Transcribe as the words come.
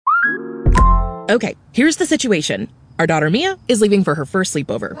Okay, here's the situation. Our daughter Mia is leaving for her first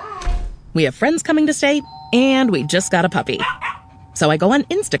sleepover. We have friends coming to stay, and we just got a puppy. So I go on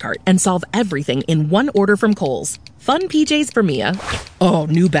Instacart and solve everything in one order from Kohl's. Fun PJs for Mia. Oh,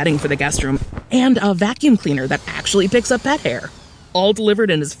 new bedding for the guest room. And a vacuum cleaner that actually picks up pet hair. All delivered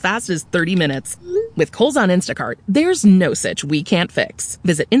in as fast as 30 minutes. With Kohl's on Instacart, there's no such we can't fix.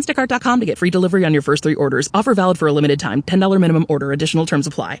 Visit instacart.com to get free delivery on your first 3 orders. Offer valid for a limited time. $10 minimum order. Additional terms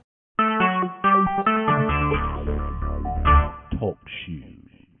apply. Talk shoes.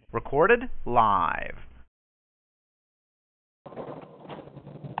 Recorded live.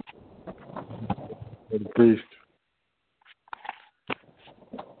 The priest.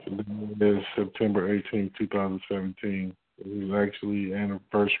 Today is September 18, 2017. It is actually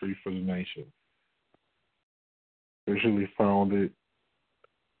anniversary for the nation. Officially founded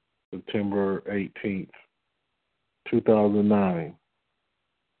September 18th, 2009.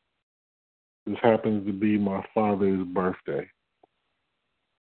 This happens to be my father's birthday.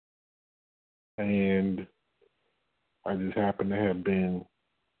 And I just happen to have been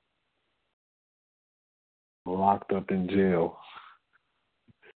locked up in jail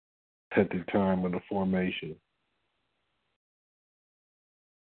at the time of the formation.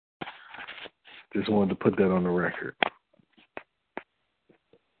 Just wanted to put that on the record.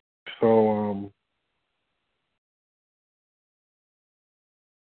 So,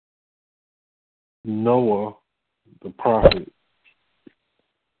 Noah, the prophet,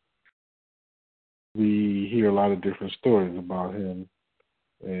 we hear a lot of different stories about him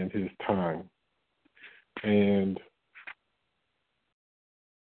and his time. And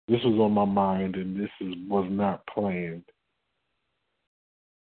this was on my mind, and this was not planned.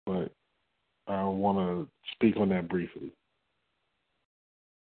 But I want to speak on that briefly.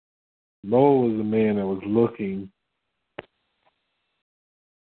 Noah was a man that was looking,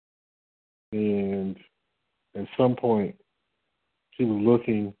 and at some point, he was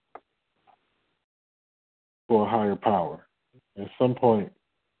looking for a higher power. At some point,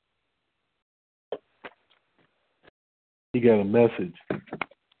 he got a message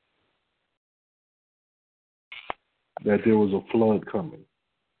that there was a flood coming.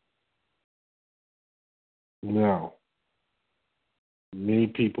 Now, many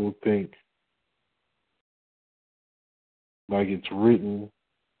people think, like it's written,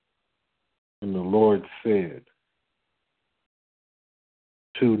 and the Lord said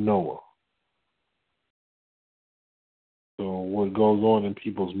to Noah. So what goes on in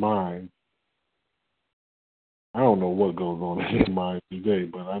people's minds, I don't know what goes on in their minds today,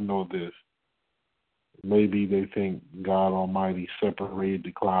 but I know this. Maybe they think God Almighty separated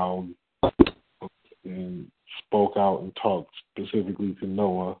the clouds and spoke out and talked specifically to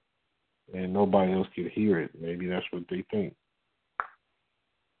Noah, and nobody else could hear it. Maybe that's what they think.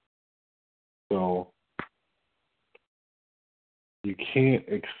 So you can't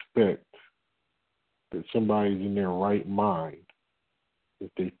expect that somebody's in their right mind if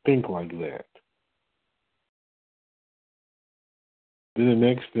they think like that. Then the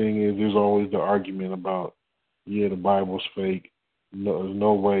next thing is there's always the argument about, the Bible's fake. No, there's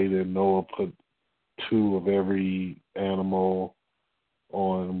no way that Noah put 2 of every animal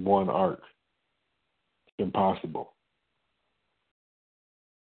on one ark. It's impossible.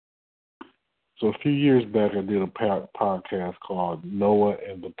 So a few years back, I did a podcast called Noah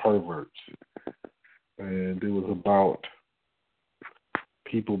and the Perverts. And it was about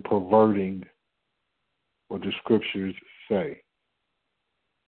people perverting what the scriptures say.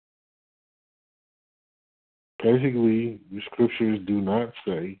 Basically, the scriptures do not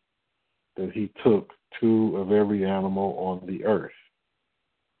say that he took 2 of every animal on the earth.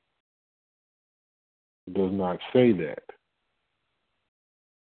 It does not say that.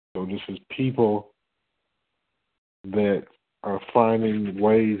 So this is people that are finding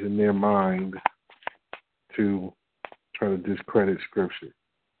ways in their mind to try to discredit scripture.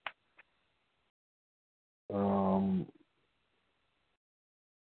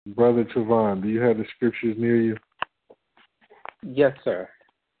 Brother Trevon, do you have the scriptures near you? Yes, sir.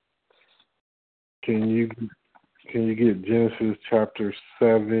 Can you get Genesis chapter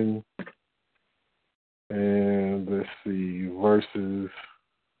 7 and let's see, verses,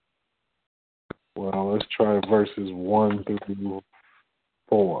 well, let's try verses 1 through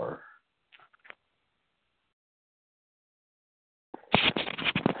 4.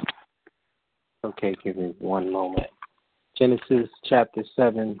 Okay, give me one moment. Genesis chapter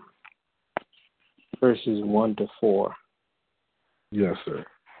 7, verses 1 to 4. Yes, sir.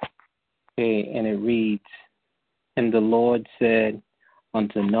 Okay, and it reads, And the Lord said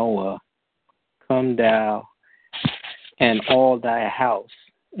unto Noah, Come thou and all thy house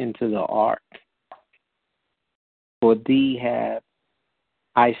into the ark, For thee have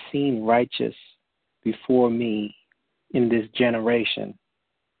I seen righteous before me in this generation.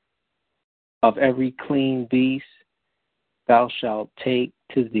 Of every clean beast thou shalt take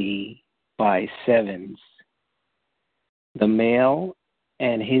to thee by sevens, the male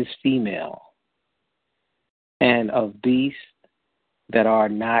and his female, and of beasts that are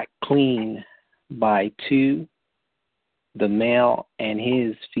not clean by two, the male and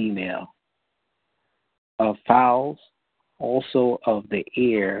his female, of fowls also of the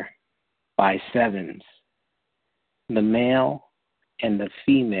air by sevens, the male and the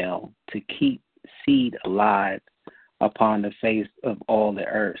female, to keep seed alive upon the face of all the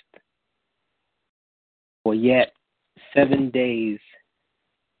earth. For yet 7 days,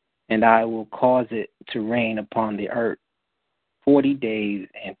 and I will cause it to rain upon the earth 40 days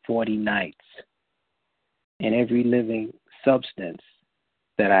and 40 nights, and every living substance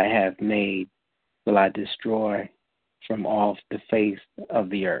that I have made will I destroy from off the face of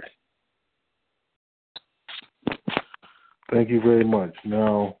the earth. Thank you very much.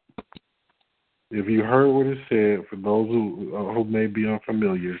 Now, if you heard what it said, for those who may be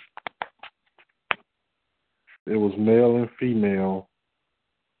unfamiliar, it was male and female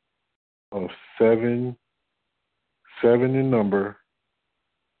of seven in number,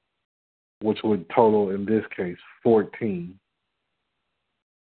 which would total, in this case, 14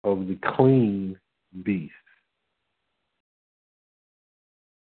 of the clean beasts.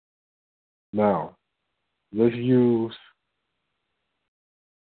 Now, let's use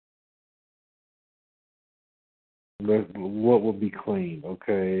what would be clean,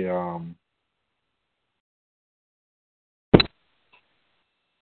 okay? I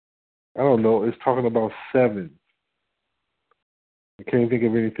don't know. It's talking about seven. I can't think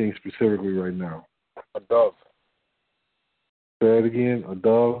of anything specifically right now. A dove. Say it again. A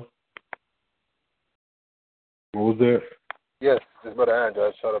dove. What was that? Yes, this brother Andrew.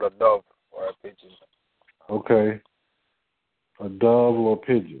 I shot at a dove or a pigeon. Okay. A dove or a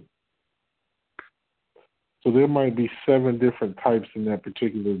pigeon. So there might be 7 different types in that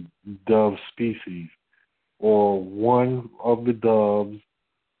particular dove species, or one of the doves,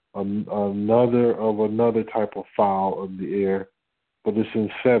 another type of fowl of the air, but it's in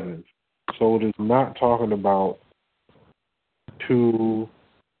 7s. So it is not talking about 2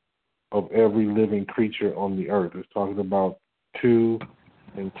 of every living creature on the earth. It's talking about 2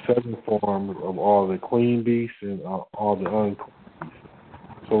 and 7 forms of all the clean beasts and all the unclean beasts.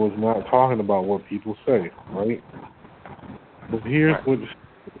 So it's not talking about what people say, right? But here's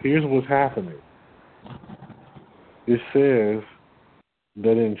what's happening. It says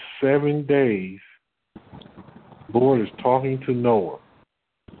that in 7 days, the Lord is talking to Noah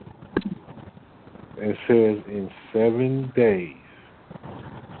and says in 7 days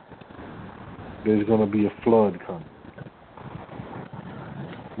there's going to be a flood coming.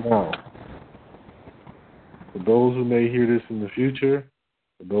 Now, for those who may hear this in the future,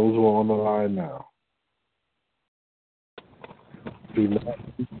 for those who are on the line now, do not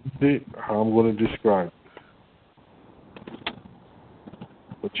use it how I'm going to describe it.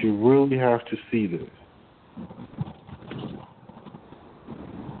 But you really have to see this.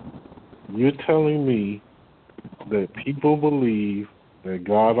 You're telling me that people believe that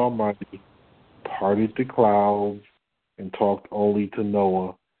God Almighty parted the clouds and talked only to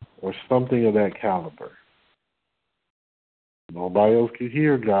Noah or something of that caliber. Nobody else could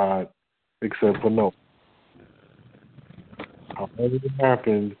hear God except for Noah. However it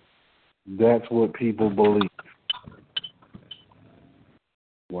happened, that's what people believe.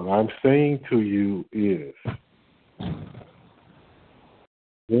 What I'm saying to you is,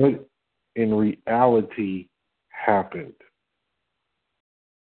 what in reality happened?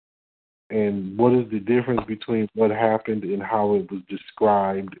 And what is the difference between what happened and how it was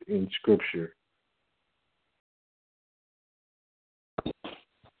described in Scripture?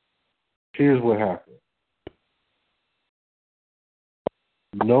 Here's what happened.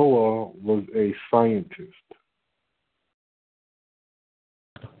 Noah was a scientist.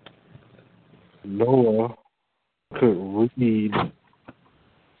 Noah could read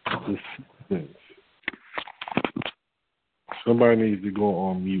the seasons. Somebody needs to go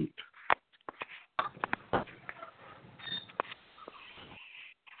on mute.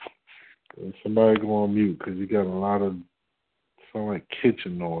 And somebody go on mute because you got a lot of sound like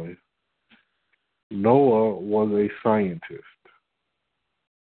kitchen noise. Noah was a scientist.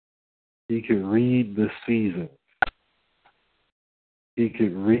 He could read the seasons. He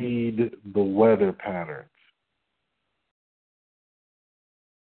could read the weather patterns.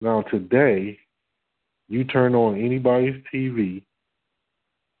 Now today, you turn on anybody's TV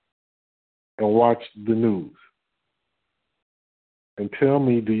and watch the news. and tell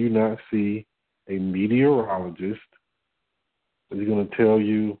me, do you not see a meteorologist that's going to tell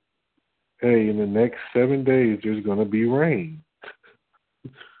you, hey, in the next 7 days, there's going to be rain?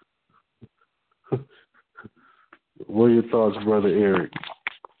 What are your thoughts, Brother Eric?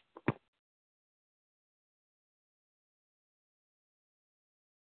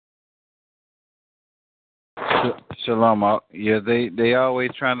 Shalom. Yeah, they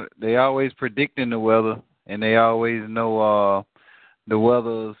always predicting the weather, and they always know the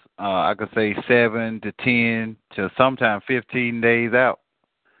weather's I could say 7 to 10 to sometimes 15 days out.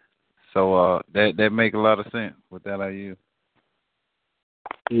 So that make a lot of sense with that IU.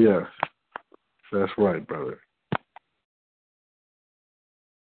 Yes, that's right, brother.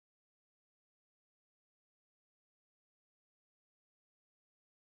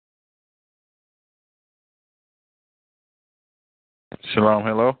 Shalom,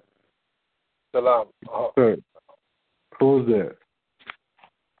 hello. Salam. Sir, who is that?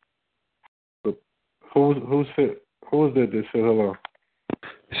 Who is that that said hello?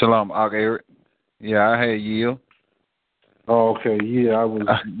 Shalom, Eric. Yeah, I had yield. Oh, okay. Yeah,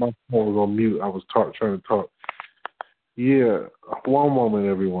 my phone was on mute. I was trying to talk. Yeah, one moment,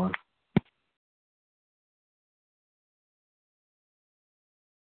 everyone.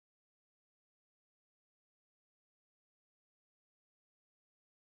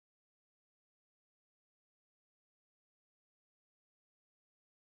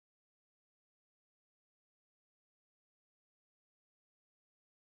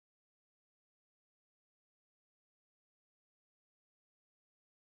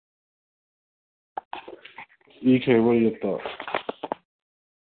 EK, what are your thoughts?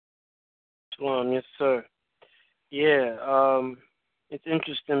 Shalom, yes, sir. Yeah, it's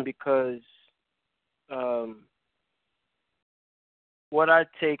interesting because what I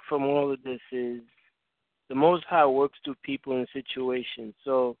take from all of this is the Most High works through people in situations.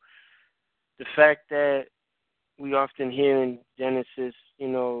 So the fact that we often hear in Genesis,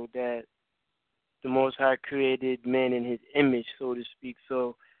 that the Most High created man in his image, so to speak.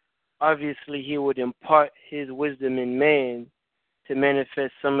 So obviously he would impart his wisdom in man to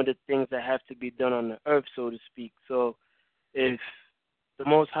manifest some of the things that have to be done on the earth, so to speak. So if the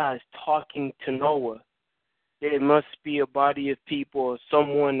Most High is talking to Noah, there must be a body of people or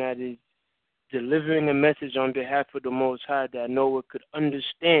someone that is delivering a message on behalf of the Most High that Noah could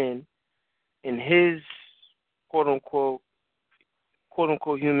understand in his quote-unquote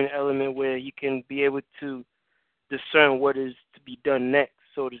human element, where he can be able to discern what is to be done next,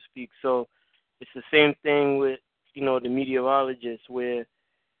 so to speak. So it's the same thing with, the meteorologists, where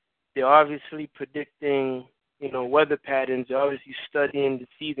they're obviously predicting, weather patterns. They're obviously studying the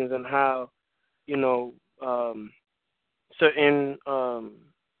seasons and how, certain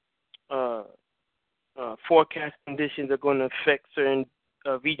forecast conditions are going to affect certain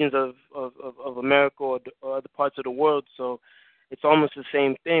regions of America or other parts of the world. So it's almost the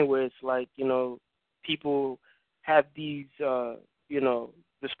same thing, where it's like, people have these,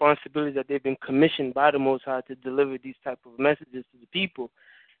 responsibilities that they've been commissioned by the Most High to deliver these type of messages to the people.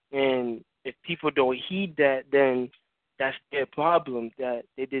 And if people don't heed that, then that's their problem, that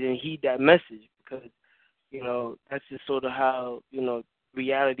they didn't heed that message, because, that's just sort of how,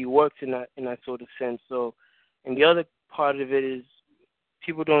 reality works in that sort of sense. So, and the other part of it is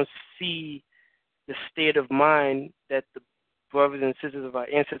people don't see the state of mind that the brothers and sisters of our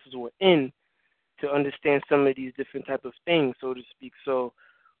ancestors were in to understand some of these different type of things, so to speak. So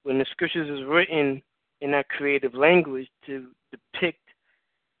when the scriptures is written in that creative language to depict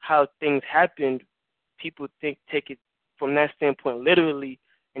how things happened, people take it from that standpoint literally,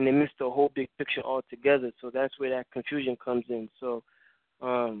 and they miss the whole big picture altogether. So that's where that confusion comes in. So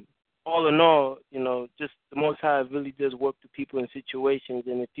all in all, just the Most High really does work to people in situations,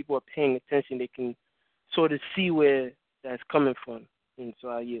 and if people are paying attention, they can sort of see where that's coming from. And so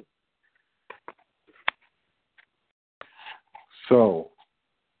I yield. So,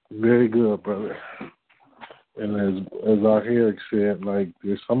 very good, brother. And as our Eric said, like,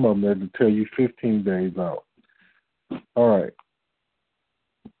 there's some of them that will tell you 15 days out. All right.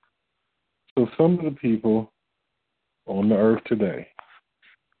 So some of the people on the earth today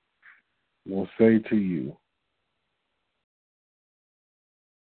will say to you,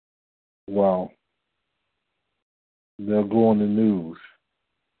 well, they'll go on the news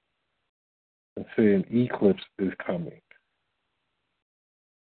and say an eclipse is coming.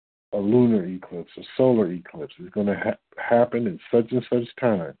 A lunar eclipse, a solar eclipse is going to happen at such and such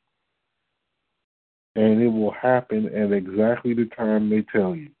time. And it will happen at exactly the time they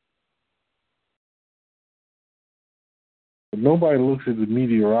tell you. But nobody looks at the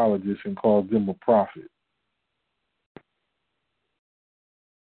meteorologists and calls them a prophet.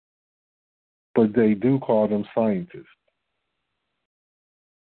 but they do call them scientists.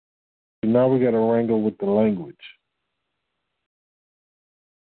 And now we got to wrangle with the language.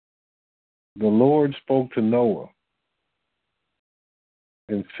 The Lord spoke to Noah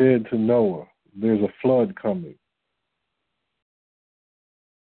and said to Noah, there's a flood coming.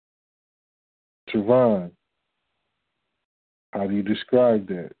 Trevon, how do you describe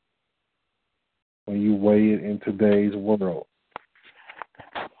that when you weigh it in today's world?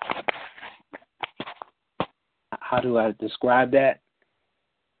 How do I describe that?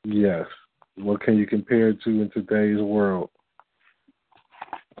 Yes. What can you compare it to in today's world?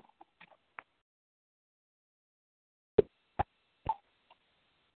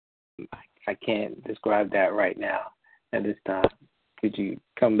 I can't describe that right now at this time. Could you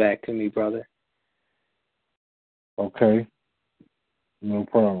come back to me, brother? Okay. No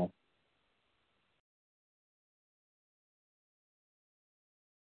problem.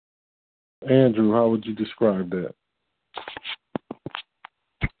 Andrew, how would you describe that?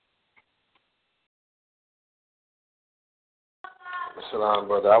 Shalom,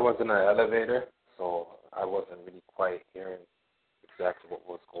 brother. I was in an elevator, so I wasn't really quite hearing exactly what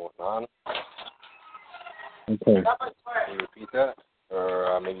was going on. Okay. Can you repeat that?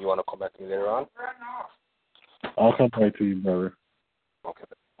 Or maybe you want to come back to me later on? I'll come back to you, brother. Okay.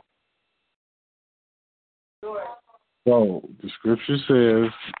 So, the scripture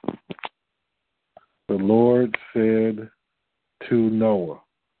says, the Lord said to Noah,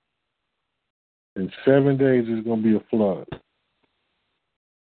 in 7 days there's going to be a flood.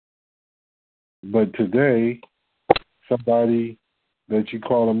 But today, somebody that you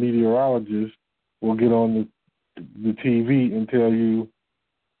call a meteorologist will get on the TV and tell you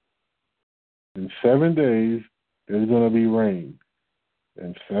in 7 days there's going to be rain.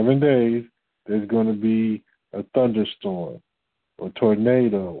 In 7 days there's going to be a thunderstorm, or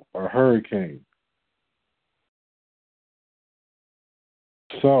tornado, or hurricane.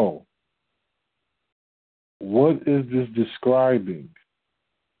 So, what is this describing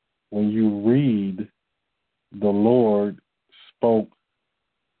when you read the Lord spoke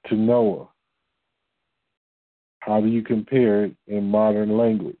to Noah? How do you compare it in modern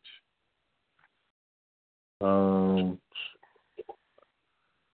language? Who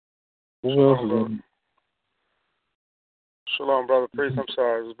else is in? Shalom, Brother Priest. I'm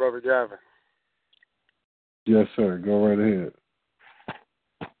sorry. It was Brother Gavin. Yes, sir. Go right ahead.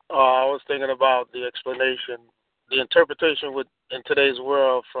 I was thinking about the explanation, the interpretation in today's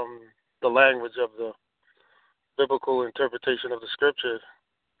world from the language of the biblical interpretation of the scripture.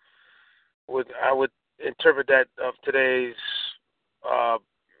 I would interpret that of today's,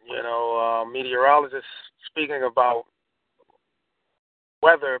 meteorologists speaking about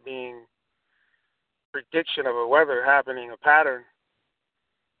weather being prediction of a weather happening, a pattern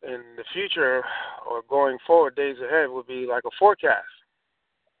in the future or going forward, days ahead, would be like a forecast.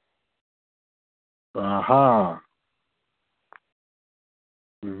 Aha.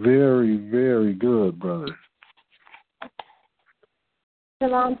 Very, very good, brother.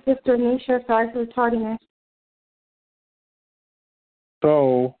 Shalom, Sister Nisha. Sorry for the tardiness.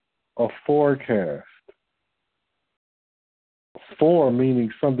 So, a forecast. For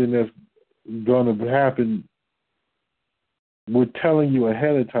meaning something that's going to happen. We're telling you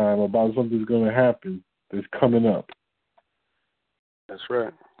ahead of time about something's going to happen that's coming up. That's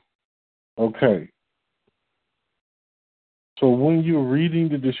right. Okay. So when you're reading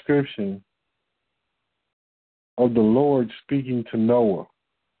the description of the Lord speaking to Noah,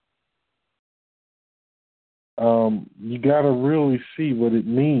 you got to really see what it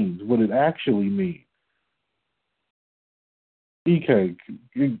means, what it actually means. EK,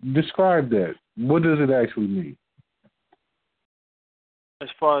 describe that. What does it actually mean? As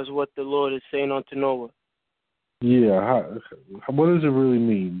far as what the Lord is saying unto Noah. Yeah, what does it really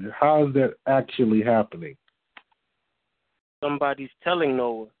mean? How is that actually happening? Somebody's telling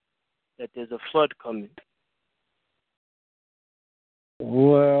Noah that there's a flood coming.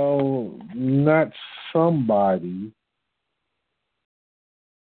 Well, not somebody,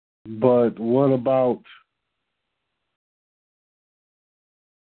 but what about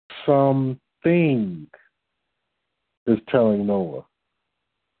something is telling Noah?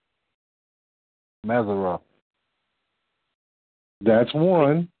 Mazarah. That's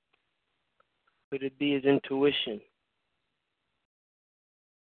one. Could it be his intuition?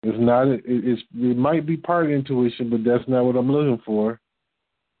 It's not. It might be part intuition, but that's not what I'm looking for.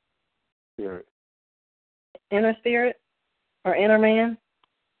 Spirit. Inner spirit or inner man?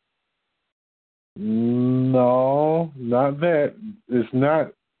 No, not that. It's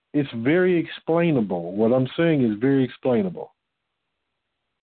not. It's very explainable. What I'm saying is very explainable.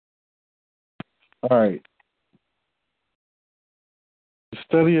 All right. The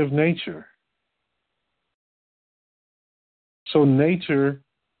study of nature. So nature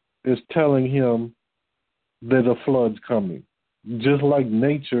is telling him that a flood's coming, just like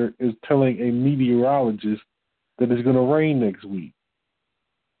nature is telling a meteorologist that it's going to rain next week.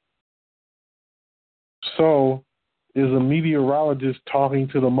 So is a meteorologist talking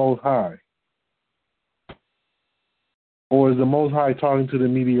to the Most High? Or is the Most High talking to the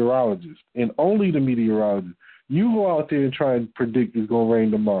meteorologist? And only the meteorologist. You go out there and try and predict it's going to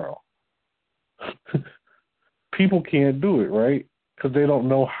rain tomorrow. People can't do it, right? Because they don't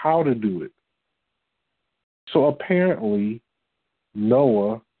know how to do it. So apparently,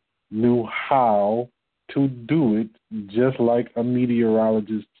 Noah knew how to do it, just like a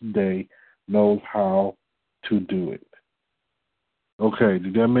meteorologist today knows how to do it. Okay,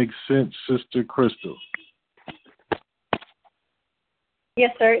 did that make sense, Sister Crystal?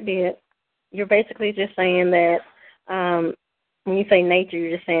 Yes, sir, it did. You're basically just saying that when you say nature,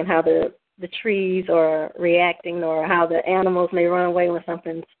 you're just saying how the trees are reacting, or how the animals may run away when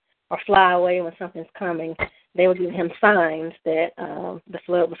something's, or fly away when something's coming. They were giving him signs that the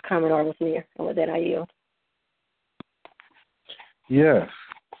flood was coming or was near. And with that, I yield. Yes,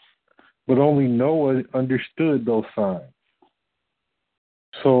 but only Noah understood those signs.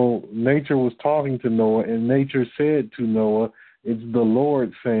 So nature was talking to Noah, and nature said to Noah, it's the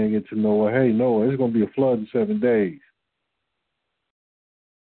Lord saying it to Noah, hey, Noah, it's going to be a flood in 7 days.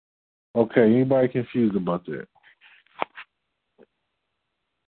 Okay, anybody confused about that?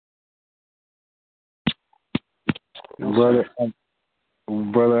 Brother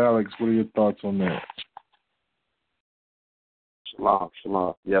Alex, what are your thoughts on that?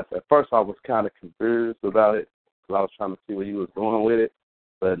 Shalom. Yes, at first I was kind of confused about it because I was trying to see where you was going with it.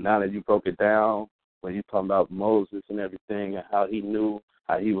 But now that you broke it down, when you talking about Moses and everything and how he knew,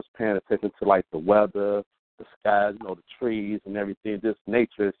 how he was paying attention to like the weather, the skies, the trees and everything, just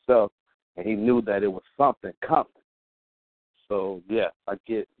nature itself, and he knew that it was something coming. So yeah, I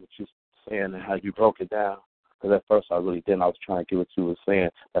get what you're saying and how you broke it down. Because at first I really didn't. I was trying to get what you were saying.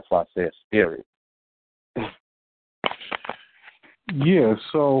 That's why I said spirit. Yeah,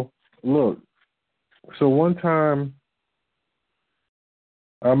 so look. So one time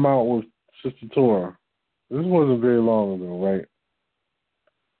I'm out with Sister Torah. This wasn't very long ago, right?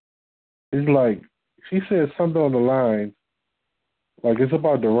 It's like she said something on the line, like it's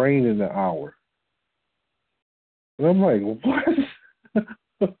about to rain in an hour. And I'm like, what?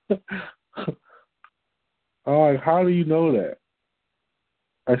 I'm like, how do you know that?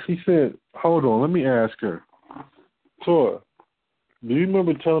 And she said, hold on, let me ask her. Torah, do you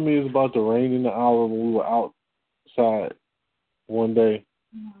remember telling me it's about to rain in an hour when we were outside one day?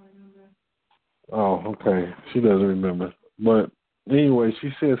 No, I remember. Oh, okay. She doesn't remember. But anyway, she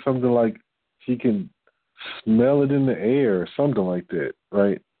said something like she can smell it in the air or something like that,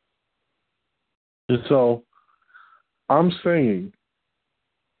 right? And so I'm saying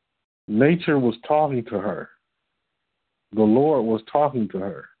nature was talking to her. The Lord was talking to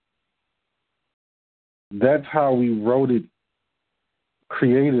her. That's how we wrote it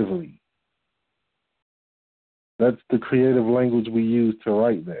creatively. That's the creative language we use to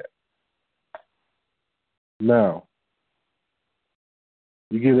write that. Now,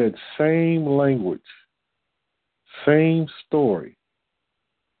 you get that same language, same story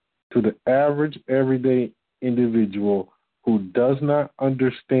to the average, everyday individual who does not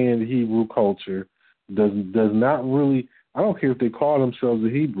understand Hebrew culture, does not really, I don't care if they call themselves a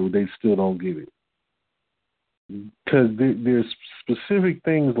Hebrew, they still don't get it. Because there's specific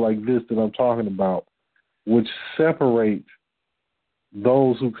things like this that I'm talking about which separate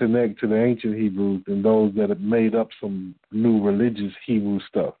those who connect to the ancient Hebrews and those that have made up some new religious Hebrew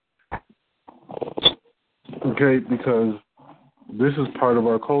stuff. Okay, because this is part of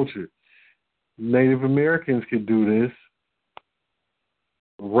our culture. Native Americans could do this,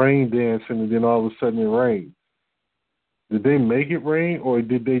 rain dancing, and then all of a sudden it rains. Did they make it rain, or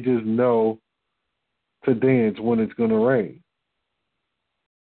did they just know to dance when it's going to rain?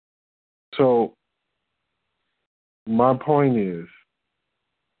 So my point is,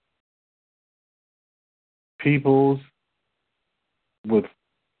 peoples with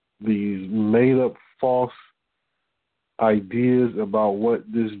these made-up false ideas about what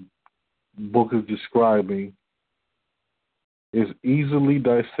this book is describing is easily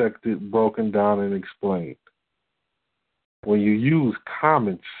dissected, broken down, and explained when you use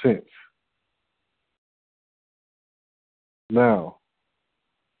common sense. Now,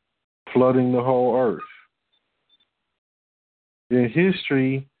 flooding the whole earth. In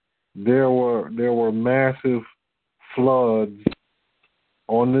history, there were massive floods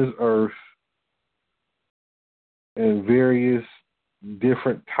on this earth and various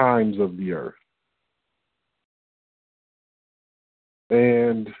different times of the earth.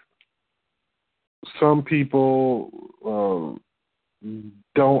 And some people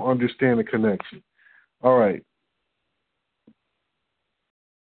don't understand the connection. All right.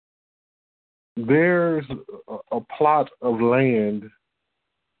 There's a plot of land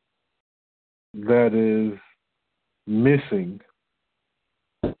that is missing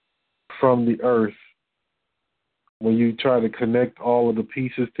from the earth. When you try to connect all of the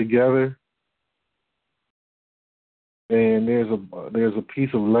pieces together, and there's a piece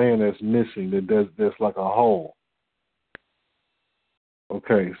of land that's missing, that's like a hole.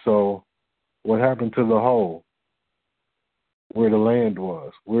 Okay, so what happened to the hole? Where the land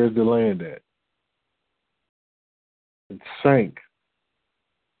was? Where's the land at? It sank.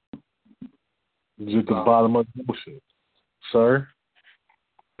 It's at the bottom of the ocean. Sir?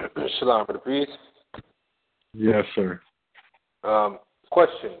 Shalom for the priest. Yes, sir.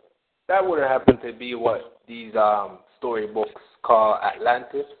 Question. That would have happened to be what these storybooks call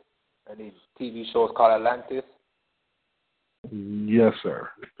Atlantis, and these TV shows call Atlantis? Yes, sir.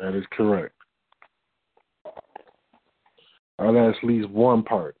 That is correct. That's at least one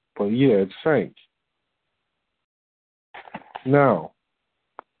part. But yeah, it sank. Now,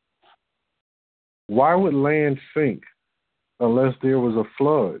 why would land sink unless there was a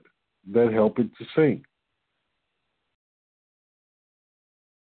flood that helped it to sink?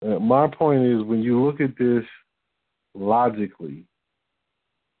 My point is, when you look at this logically,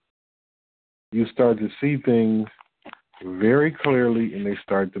 you start to see things very clearly and they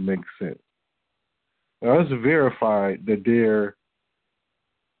start to make sense. Now, it's verified that there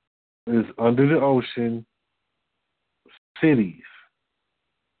is under the ocean cities.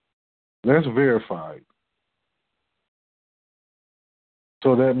 That's verified.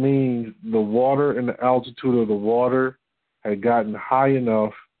 So that means the water and the altitude of the water had gotten high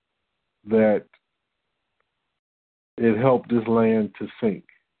enough that it helped this land to sink.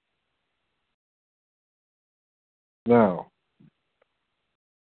 Now,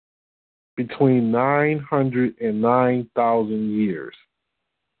 between 900 and 9,000 years,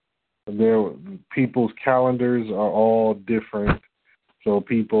 people's calendars are all different, so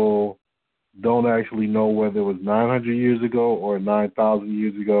people don't actually know whether it was 900 years ago or 9,000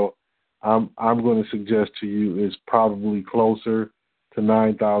 years ago. I'm going to suggest to you it's probably closer to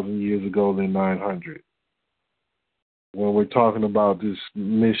 9,000 years ago than 900. When we're talking about this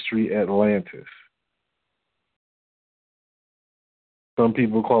mystery Atlantis. Some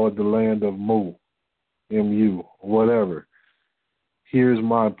people call it the land of Mu, M-U, whatever. Here's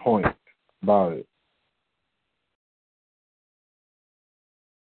my point about it.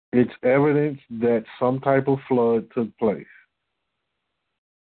 It's evidence that some type of flood took place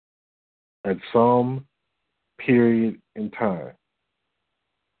at some period in time.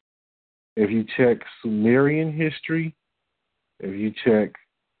 If you check Sumerian history, if you check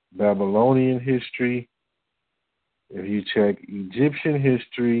Babylonian history, if you check Egyptian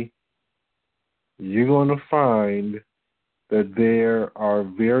history, you're going to find that there are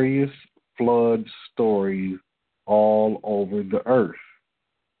various flood stories all over the earth.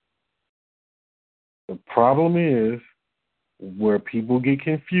 The problem is, where people get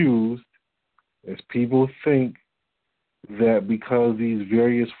confused, is people think that because these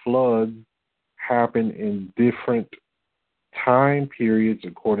various floods happen in different time periods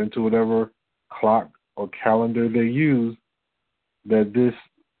according to whatever clock or calendar they use, that this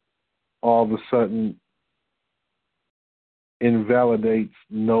all of a sudden invalidates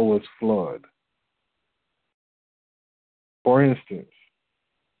Noah's flood. For instance,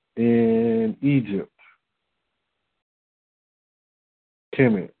 in Egypt,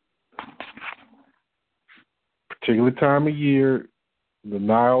 Kemet, particular time of year, the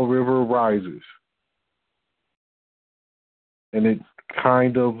Nile River rises, and it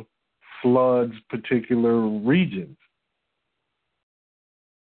kind of floods particular regions.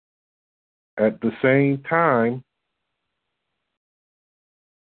 At the same time,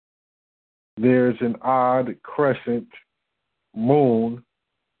 there's an odd crescent moon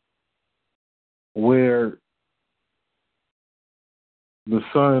where the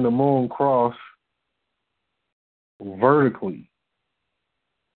sun and the moon cross vertically,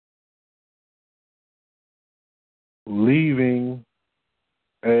 leaving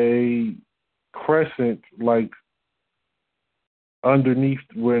a crescent like underneath,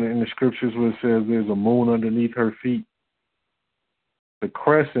 when in the scriptures where it says there's a moon underneath her feet, the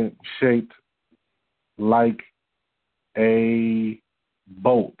crescent shaped like a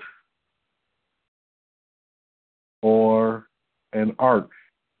boat or an arc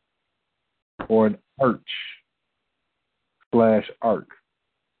or an arch. / ark.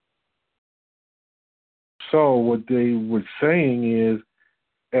 So what they were saying is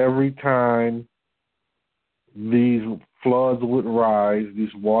every time these floods would rise,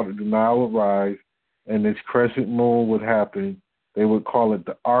 the Nile would rise, and this crescent moon would happen, they would call it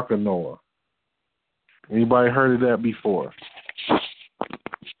the Ark of Noah. Anybody heard of that before?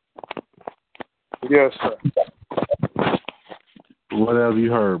 Yes, sir. What have you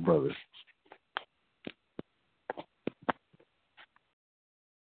heard, brother?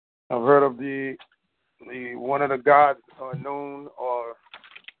 I've heard of the one of the gods known or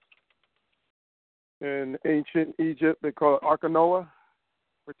in ancient Egypt they call it Ark of Noah,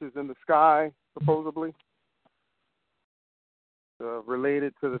 which is in the sky supposedly,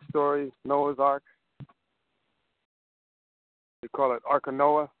 related to the story Noah's Ark. They call it Ark of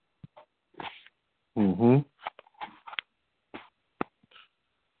Noah. Mm-hmm.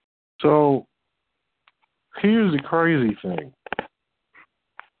 So here's the crazy thing.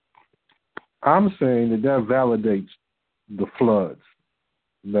 I'm saying that validates the floods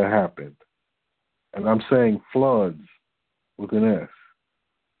that happened. And I'm saying floods with an S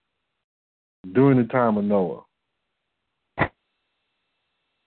during the time of Noah.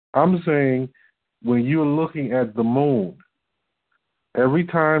 I'm saying when you're looking at the moon, every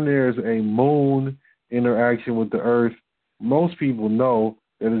time there's a moon interaction with the earth, most people know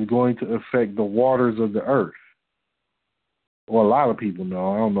that it's going to affect the waters of the earth. Well, a lot of people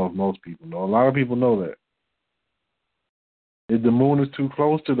know. I don't know if most people know. A lot of people know that. If the moon is too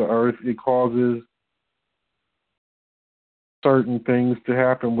close to the earth, it causes certain things to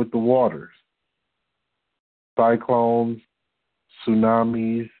happen with the waters. Cyclones,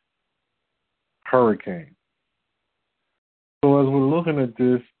 tsunamis, hurricanes. So as we're looking at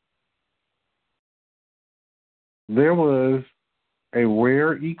this, there was a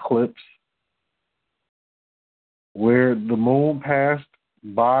rare eclipse where the moon passed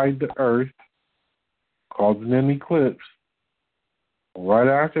by the earth, causing an eclipse. Right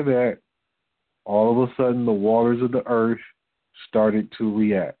after that, all of a sudden the waters of the earth started to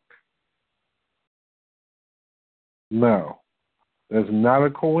react. Now, that's not a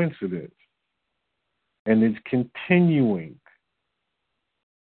coincidence, and it's continuing.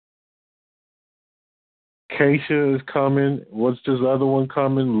 Keisha is coming. What's this other one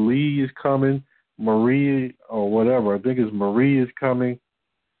coming? Lee is coming. Marie, or whatever. I think it's Marie is coming.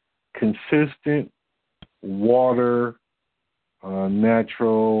 Consistent water,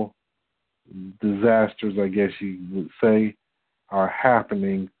 natural disasters, I guess you would say, are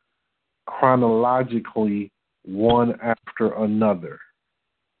happening chronologically one after another.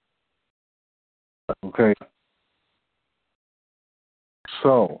 Okay?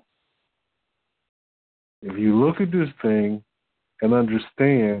 So, if you look at this thing and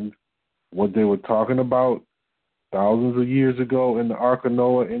understand what they were talking about thousands of years ago in the Ark of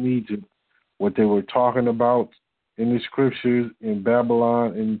Noah in Egypt, what they were talking about in the scriptures in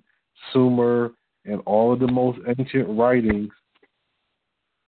Babylon and Sumer and all of the most ancient writings,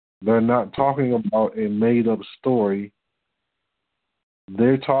 they're not talking about a made-up story.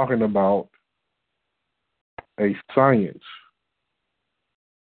 They're talking about a science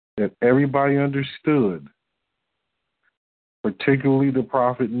that everybody understood, particularly the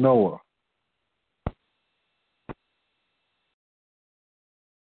prophet Noah.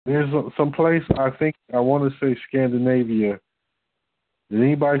 There's some place, I think, I want to say Scandinavia. Did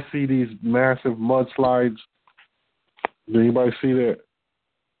anybody see these massive mudslides? Did anybody see that?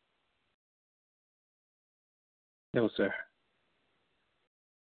 No, sir.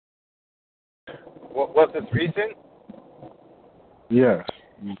 Was this recent? Yes,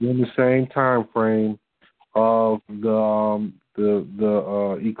 in the same time frame of the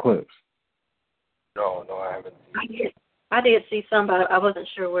eclipse. No, I haven't seen it. I did see some, but I wasn't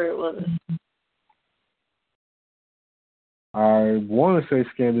sure where it was. I want to say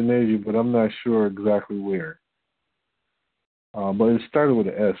Scandinavia, but I'm not sure exactly where. But it started with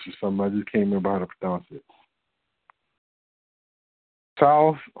an S or something. I just can't remember how to pronounce it.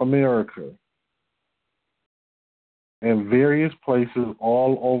 South America and various places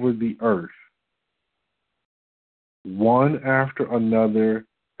all over the earth, one after another,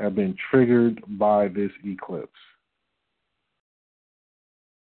 have been triggered by this eclipse.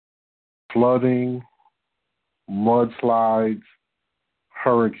 Flooding, mudslides,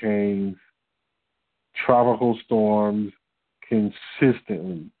 hurricanes, tropical storms,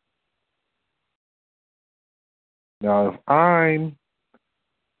 consistently. Now, if I'm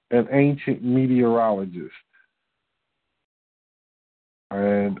an ancient meteorologist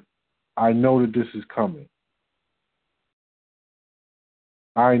and I know that this is coming,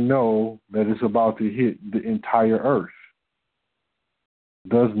 I know that it's about to hit the entire earth.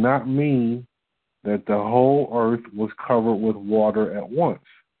 does not mean that the whole earth was covered with water at once,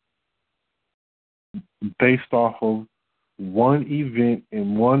 based off of one event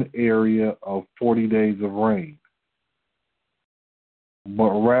in one area of 40 days of rain,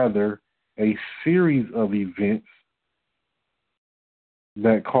 but rather a series of events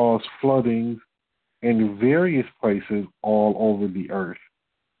that caused floodings in various places all over the earth,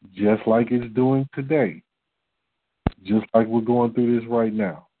 just like it's doing today, just like we're going through this right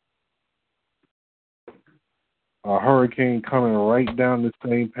now. A hurricane coming right down the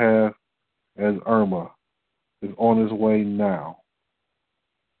same path as Irma is on its way now.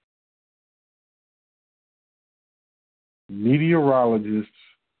 Meteorologists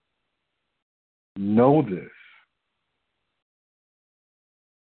know this,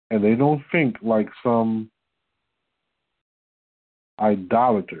 and they don't think like some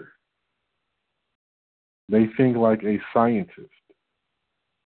idolater. They think like a scientist.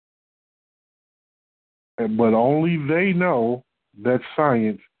 But only they know that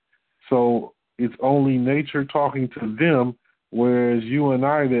science, so it's only nature talking to them, whereas you and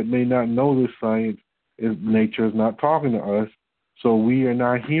I that may not know this science, nature is not talking to us, so we are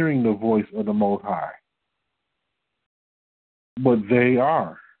not hearing the voice of the Most High. But they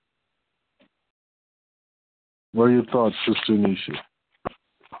are. What are your thoughts, Sister Nisha?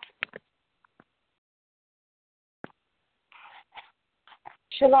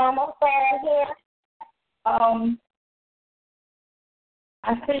 Shalom, I'm Sarah here.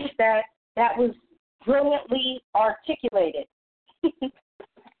 I think that was brilliantly articulated.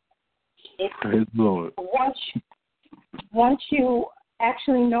 Praise the Lord. Once you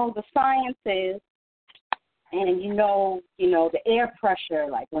actually know the sciences, and you know the air pressure,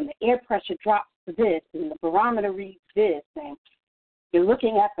 like when the air pressure drops to this, and the barometer reads this, and you're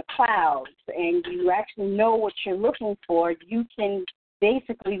looking at the clouds, and you actually know what you're looking for, you can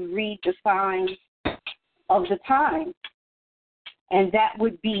basically read the signs of the time. And that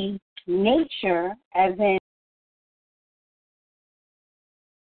would be nature, as in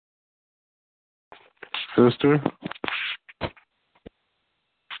Sister?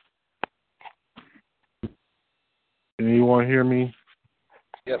 Can anyone hear me?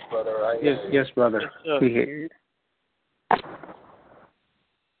 Yes, brother. Yes, brother. We hear you.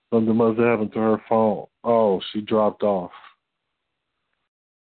 Something must have happened to her phone. Oh, she dropped off.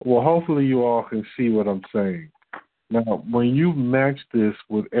 Well, hopefully you all can see what I'm saying. Now, when you match this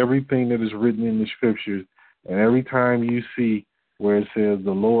with everything that is written in the scriptures, and every time you see where it says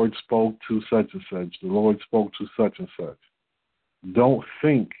the Lord spoke to such and such, the Lord spoke to such and such, don't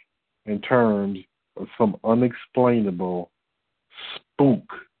think in terms of some unexplainable spook.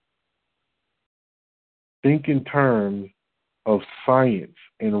 Think in terms of science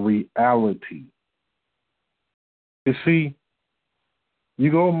and reality. You see, you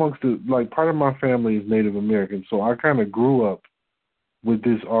go amongst part of my family is Native American, so I kind of grew up with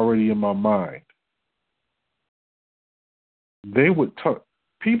this already in my mind. They would talk,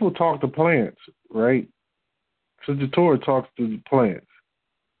 people talk to plants, right? Sister Torah talks to the plants.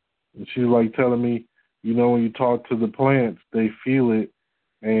 And she's like telling me, when you talk to the plants, they feel it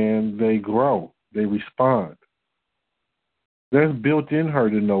and they grow, they respond. That's built in her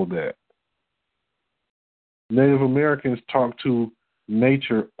to know that. Native Americans talk to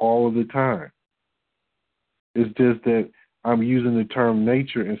nature all of the time. It's just that I'm using the term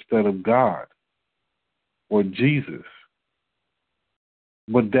nature instead of God or Jesus.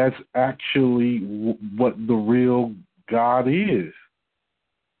 But that's actually what the real God is.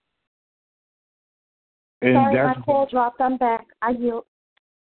 And sorry, that's my call dropped. I'm back. I yield.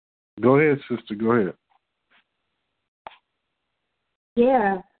 Go ahead, sister. Go ahead.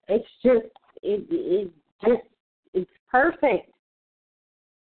 Yeah, it's just it's perfect.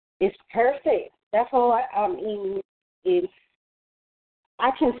 It's perfect. That's all I mean. I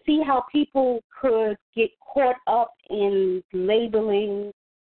can see how people could get caught up in labeling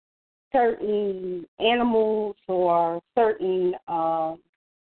certain animals or certain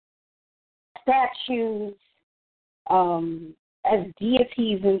statues as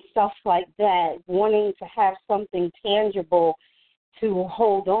deities and stuff like that, wanting to have something tangible to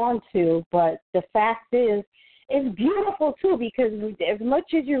hold on to. But the fact is, it's beautiful too, because as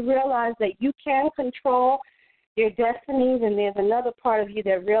much as you realize that you can control your destinies, and there's another part of you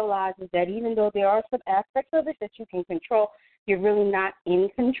that realizes that even though there are some aspects of it that you can control, you're really not in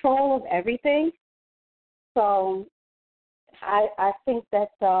control of everything. So I think that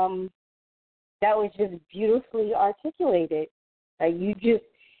that was just beautifully articulated.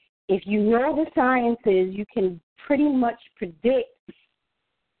 If you know the sciences, you can pretty much predict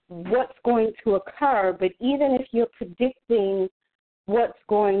what's going to occur. But even if you're predicting what's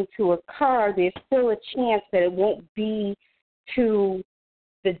going to occur, there's still a chance that it won't be to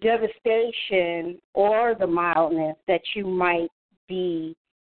the devastation or the mildness that you might be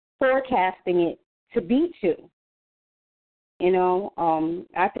forecasting it to be to. You know,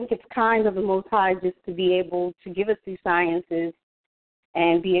 I think it's kind of the Most High just to be able to give us these sciences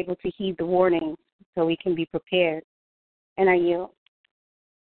and be able to heed the warnings so we can be prepared. And I yield.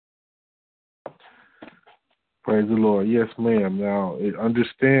 Praise the Lord. Yes, ma'am. Now,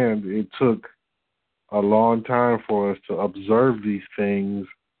 understand it took a long time for us to observe these things,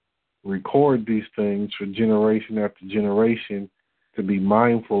 record these things for generation after generation to be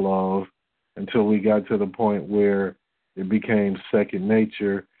mindful of until we got to the point where it became second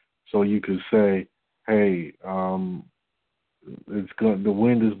nature. So you could say, hey, the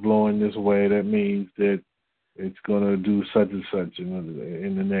wind is blowing this way. That means that it's going to do such and such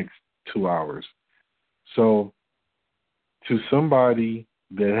in the next 2 hours. So to somebody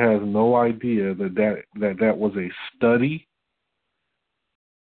that has no idea that was a study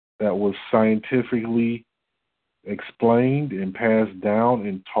that was scientifically explained and passed down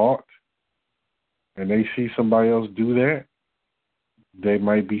and taught, and they see somebody else do that, they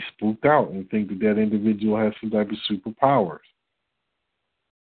might be spooked out and think that individual has some type of superpowers.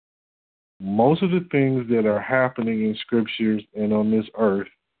 Most of the things that are happening in scriptures and on this earth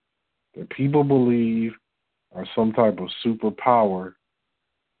that people believe are some type of superpower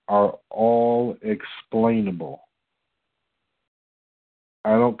are all explainable.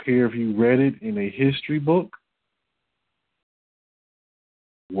 I don't care if you read it in a history book,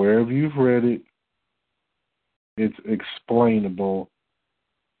 wherever you've read it, it's explainable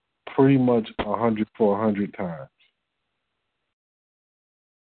pretty much 100 times.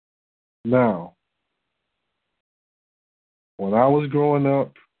 Now, when I was growing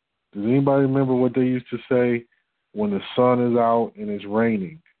up, does anybody remember what they used to say when the sun is out and it's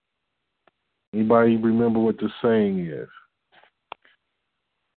raining? Anybody remember what the saying is?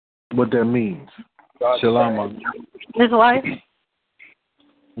 What that means? Shalom. His wife?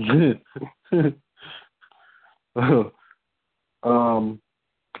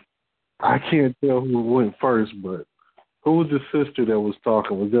 I can't tell who went first, but who was the sister that was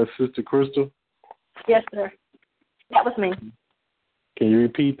talking? Was that Sister Crystal? Yes, sir. That was me. Can you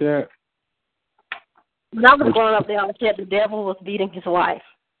repeat that? When I was growing up, they always said the devil was beating his wife.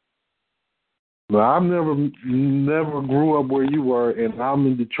 No, I've never grew up where you were, and I'm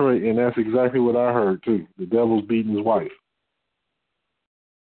in Detroit, and that's exactly what I heard, too. The devil's beating his wife.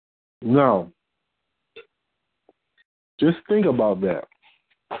 No. Just think about that.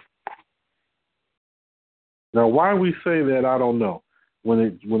 Now, why we say that, I don't know. When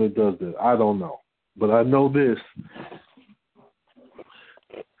it does that, I don't know. But I know this.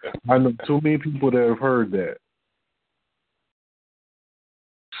 I know too many people that have heard that.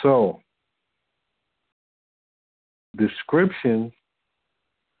 So, description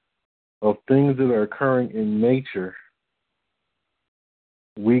of things that are occurring in nature,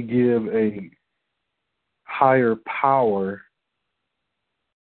 we give a higher power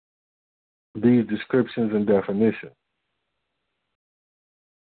these descriptions and definitions.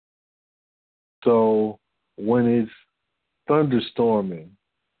 So when it's thunderstorming,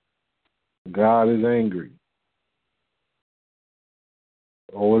 God is angry,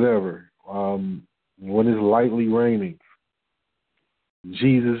 or whatever. When it's lightly raining,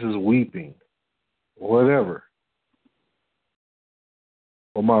 Jesus is weeping, whatever.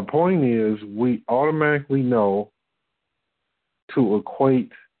 But my point is, we automatically know to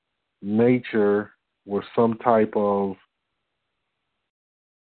equate nature with some type of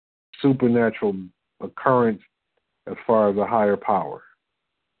supernatural occurrence as far as a higher power.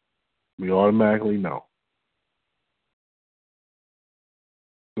 We automatically know.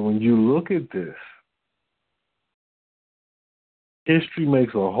 So when you look at this, history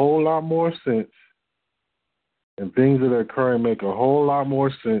makes a whole lot more sense, and things that are occurring make a whole lot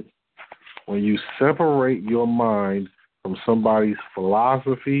more sense when you separate your mind from somebody's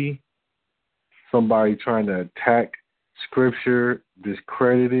philosophy, somebody trying to attack Scripture,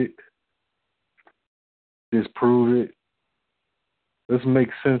 discredit it, disprove it. Let's make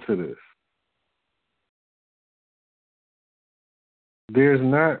sense of this. There's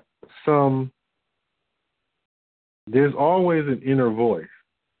always an inner voice,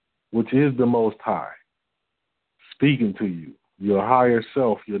 which is the Most High, speaking to you, your higher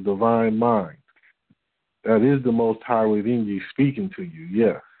self, your divine mind. That is the Most High within you speaking to you,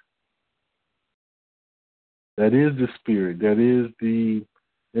 yes. That is the Spirit, that is the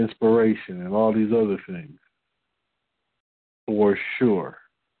inspiration and all these other things, for sure.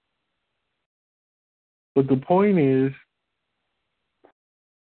 But the point is,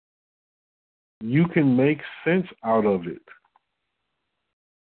 you can make sense out of it.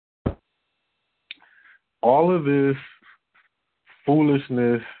 All of this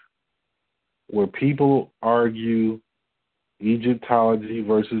foolishness where people argue Egyptology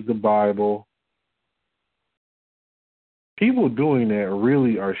versus the Bible, people doing that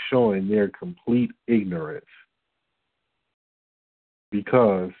really are showing their complete ignorance.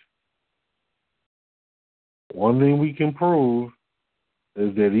 Because one thing we can prove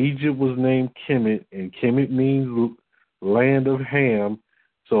is that Egypt was named Kemet, and Kemet means land of Ham.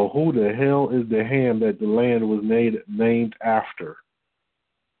 So who the hell is the Ham that the land was named after?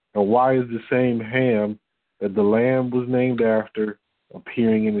 And why is the same Ham that the land was named after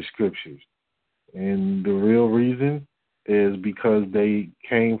appearing in the scriptures? And the real reason is because they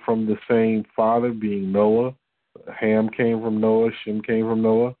came from the same father, being Noah. Ham came from Noah, Shem came from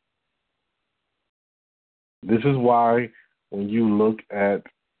Noah. This is why when you look at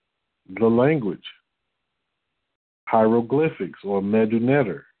the language, hieroglyphics or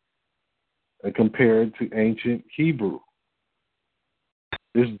Medu-Neter, and compare it to ancient Hebrew,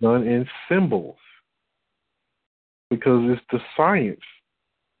 it's done in symbols because it's the science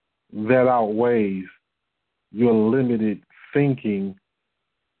that outweighs your limited thinking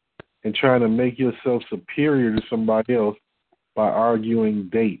and trying to make yourself superior to somebody else by arguing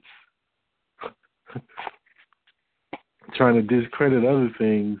dates. Trying to discredit other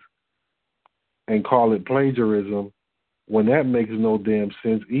things and call it plagiarism when that makes no damn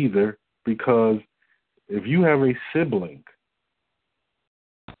sense either, because if you have a sibling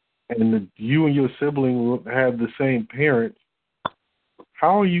and you and your sibling have the same parents,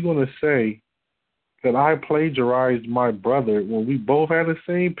 how are you going to say that I plagiarized my brother when we both had the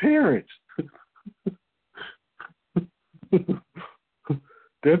same parents?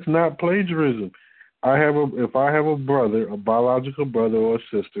 That's not plagiarism. If I have a brother, a biological brother or a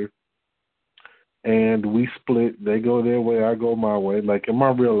sister, and we split, they go their way, I go my way. Like in my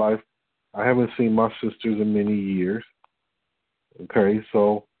real life, I haven't seen my sisters in many years. Okay,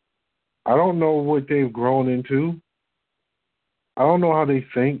 so I don't know what they've grown into. I don't know how they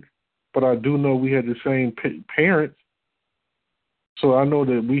think, but I do know we had the same parents. So I know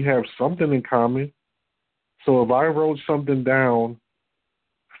that we have something in common. So if I wrote something down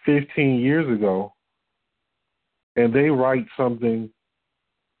 15 years ago, and they write something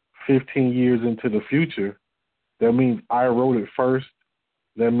 15 years into the future, that means I wrote it first.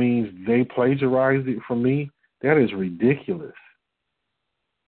 That means they plagiarized it from me. That is ridiculous.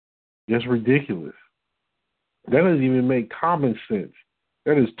 That's ridiculous. That doesn't even make common sense.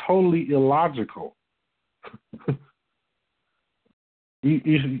 That is totally illogical.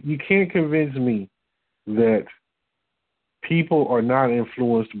 You can't convince me that people are not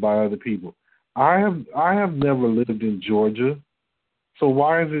influenced by other people. I have never lived in Georgia, so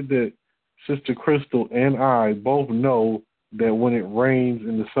why is it that Sister Crystal and I both know that when it rains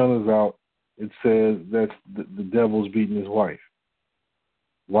and the sun is out, it says that the devil's beating his wife?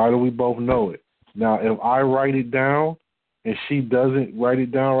 Why do we both know it? Now, if I write it down and she doesn't write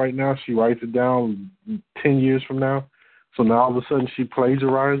it down right now, she writes it down 10 years from now, so now all of a sudden she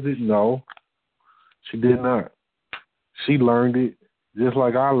plagiarized it? No, she did not. She learned it just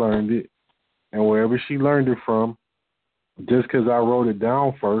like I learned it. And wherever she learned it from, just because I wrote it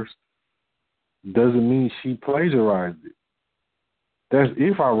down first, doesn't mean she plagiarized it. That's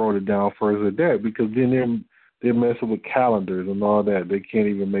if I wrote it down first at that, because then they're messing with calendars and all that. They can't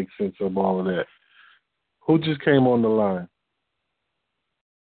even make sense of all of that. Who just came on the line?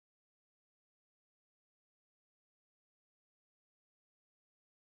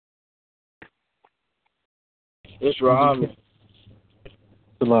 It's Rahman.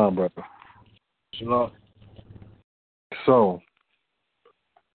 Shalom, brother. Shalom. So,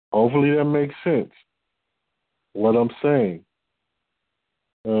 hopefully that makes sense, what I'm saying.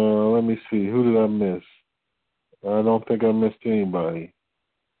 Let me see. Who did I miss? I don't think I missed anybody.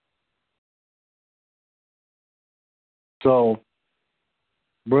 So,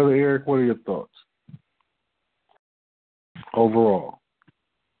 Brother Eric, what are your thoughts overall?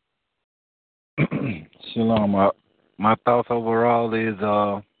 Shalom. My thoughts overall is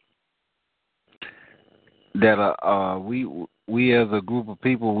that we as a group of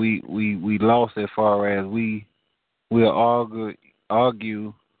people we lost as far as we'll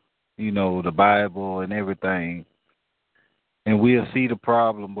argue, you know, the Bible and everything, and we'll see the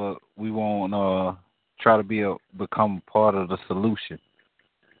problem, but we won't try to become part of the solution.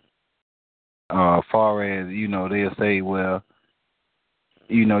 Far as, you know, they'll say, well,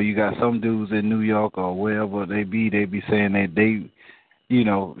 you know, you got some dudes in New York or wherever they be saying that they, you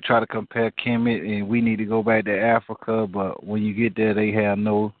know, try to compare Kemet and we need to go back to Africa, but when you get there, they have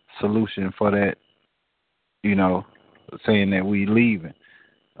no solution for that, saying that we leaving.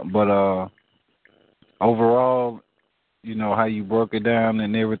 But overall, how you broke it down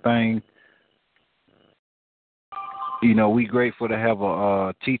and everything, we grateful to have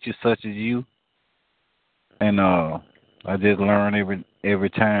a teacher such as you. And I just learn every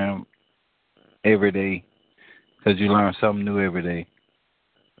time, every day, because you learn something new every day.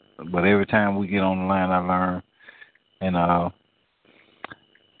 But every time we get on the line, I learn. And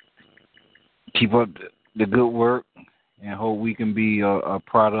keep up the good work, and hope we can be a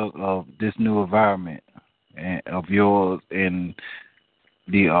product of this new environment and of yours and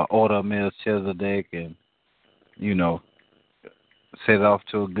the Order of Melchizedek, and set it off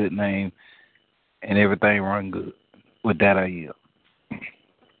to a good name and everything run good. With that, I yield.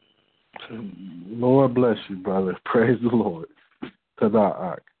 Lord bless you, brother. Praise the Lord.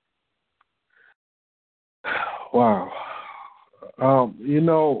 Tadak. Wow.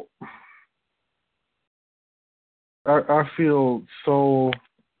 I feel so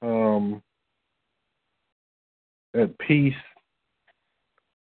at peace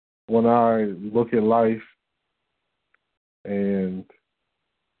when I look at life, and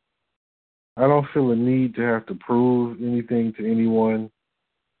I don't feel a need to have to prove anything to anyone.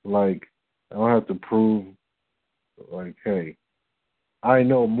 Like, I don't have to prove, like, hey, I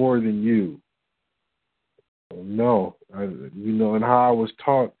know more than you. No. And how I was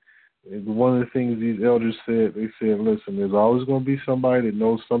taught, one of the things these elders said, they said, listen, there's always going to be somebody that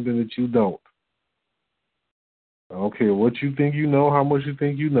knows something that you don't. I don't care what you think you know, how much you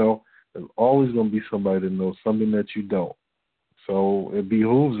think you know, there's always going to be somebody that knows something that you don't. So it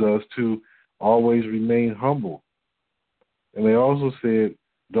behooves us to always remain humble. And they also said,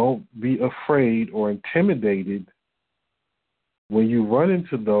 don't be afraid or intimidated when you run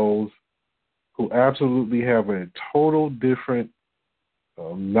into those who absolutely have a total different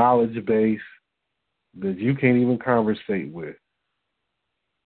knowledge base that you can't even conversate with.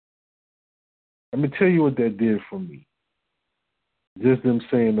 Let me tell you what that did for me. Just them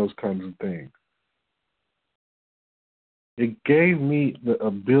saying those kinds of things. It gave me the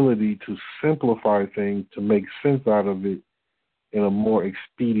ability to simplify things, to make sense out of it in a more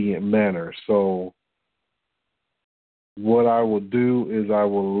expedient manner. So what I will do is I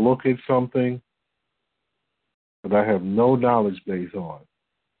will look at something that I have no knowledge base on.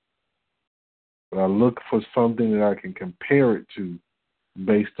 But I look for something that I can compare it to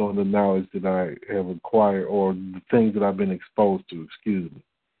based on the knowledge that I have acquired or the things that I've been exposed to,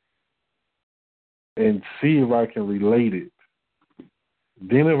 and see if I can relate it.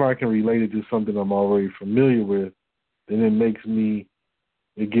 Then if I can relate it to something I'm already familiar with, then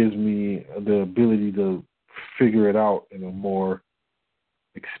it gives me the ability to figure it out in a more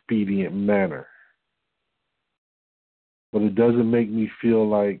expedient manner. But it doesn't make me feel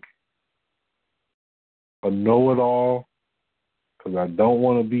like a know-it-all, because I don't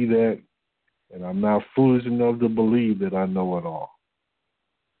want to be that, and I'm not foolish enough to believe that I know it all.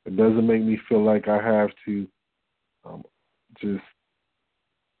 It doesn't make me feel like I have to just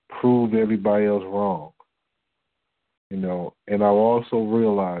prove everybody else wrong. And I also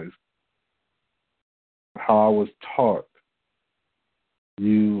realized how I was taught.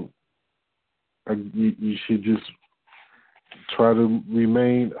 You should just try to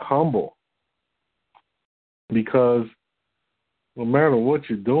remain humble, because no matter what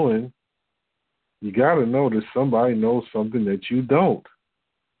you're doing, you got to know that somebody knows something that you don't.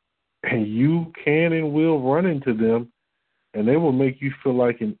 And you can and will run into them, and they will make you feel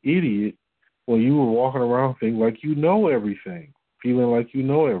like an idiot when you were walking around thinking like you know everything, feeling like you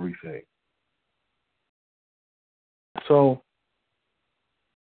know everything. So,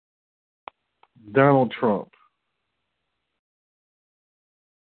 Donald Trump,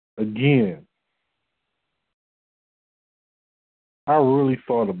 again, I really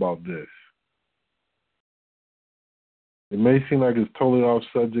thought about this. It may seem like it's totally off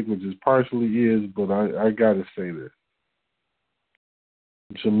subject, which it partially is, but I got to say this.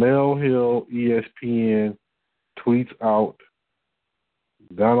 Jamel Hill, ESPN, tweets out,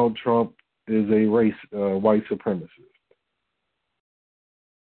 Donald Trump is a white supremacist.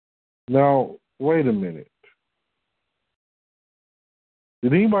 Now, wait a minute.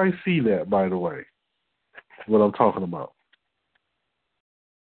 Did anybody see that, by the way, what I'm talking about?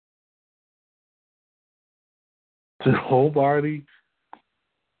 Nobody?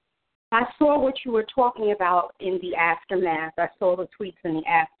 I saw what you were talking about in the aftermath. I saw the tweets in the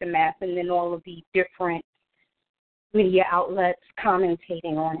aftermath, and then all of the different media outlets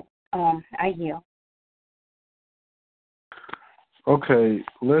commentating on it. I yield. Okay,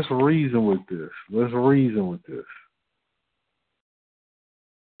 let's reason with this.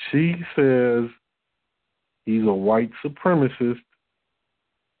 She says he's a white supremacist,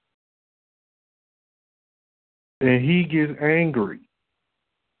 and he gets angry.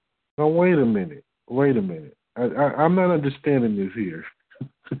 Now, wait a minute. I'm not understanding this here.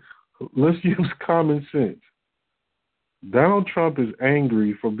 Let's use common sense. Donald Trump is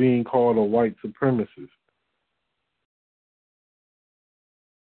angry for being called a white supremacist.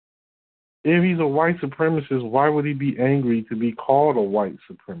 If he's a white supremacist, why would he be angry to be called a white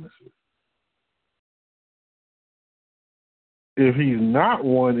supremacist? If he's not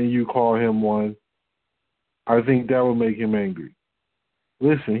one and you call him one, I think that would make him angry.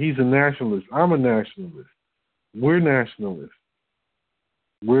 Listen, he's a nationalist. I'm a nationalist. We're nationalists.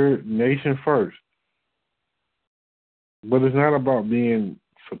 We're nation first. But it's not about being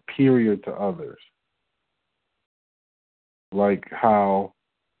superior to others, like how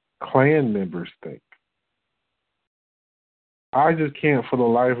Klan members think. I just can't for the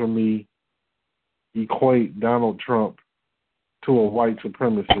life of me equate Donald Trump to a white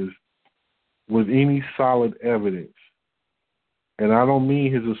supremacist with any solid evidence. And I don't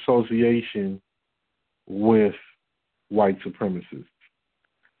mean his association with white supremacists.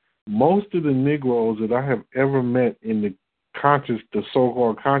 Most of the Negroes that I have ever met in the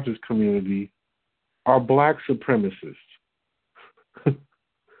so-called conscious community are black supremacists.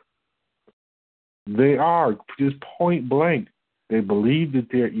 They are, just point blank. They believe that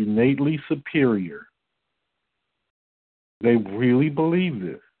they're innately superior. They really believe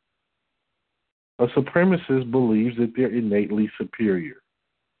this. A supremacist believes that they're innately superior.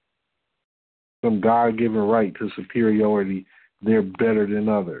 Some God-given right to superiority, they're better than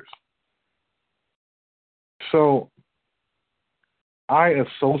others. So I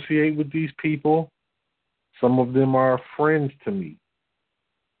associate with these people. Some of them are friends to me.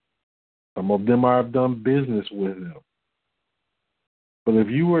 Some of them I've done business with them. But if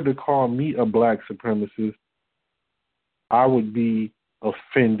you were to call me a black supremacist, I would be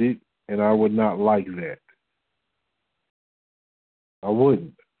offended and I would not like that. I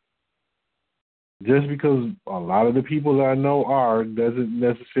wouldn't. Just because a lot of the people that I know are doesn't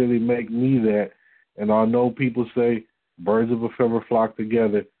necessarily make me that. And I know people say birds of a feather flock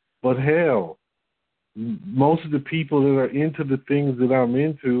together. But hell, most of the people that are into the things that I'm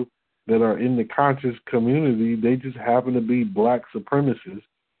into, that are in the conscious community, they just happen to be black supremacists.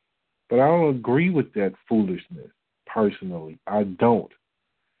 But I don't agree with that foolishness, personally. I don't.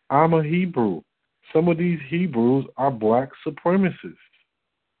 I'm a Hebrew. Some of these Hebrews are black supremacists.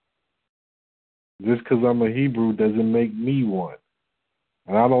 Just because I'm a Hebrew doesn't make me one.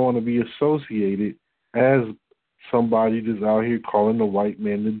 And I don't want to be associated as somebody that's out here calling the white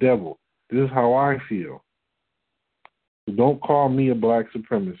man the devil. This is how I feel. So don't call me a black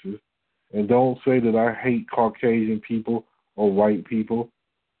supremacist. And don't say that I hate Caucasian people or white people.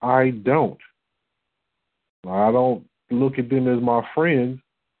 I don't. I don't look at them as my friends.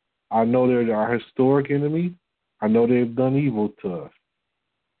 I know they're our historic enemy. I know they've done evil to us.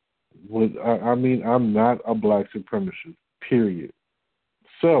 I'm not a black supremacist, period.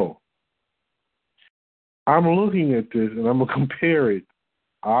 So, I'm looking at this and I'm going to compare it,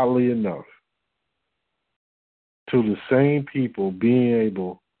 oddly enough, to the same people being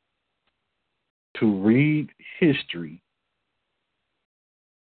able to read history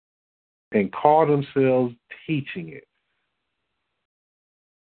and call themselves teaching it.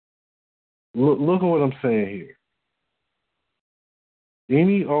 Look at what I'm saying here.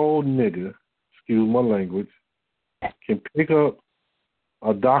 Any old nigga, excuse my language, can pick up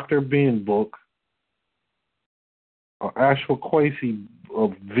a Dr. Ben book, an Ashwa Kwesi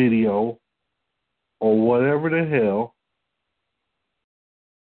video, or whatever the hell,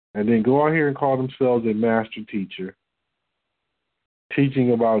 and then go out here and call themselves a master teacher,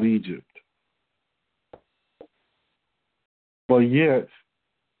 teaching about Egypt. But yet,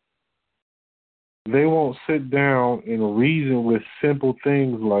 they won't sit down and reason with simple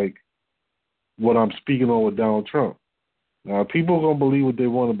things like what I'm speaking on with Donald Trump. Now, people are going to believe what they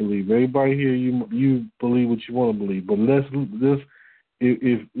want to believe. Everybody here, you believe what you want to believe. But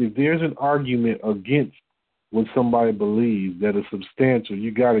if there's an argument against what somebody believes that is substantial,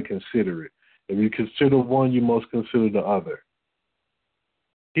 you got to consider it. If you consider one, you must consider the other.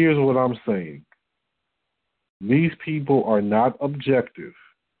 Here's what I'm saying. These people are not objective.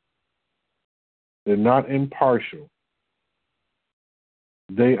 They're not impartial.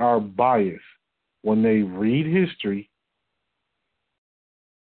 They are biased. When they read history,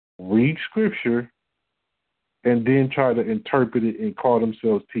 read scripture, and then try to interpret it and call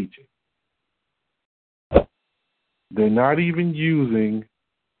themselves teaching. They're not even using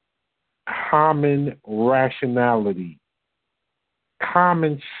common rationality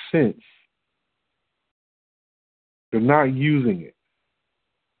common sense. They're not using it.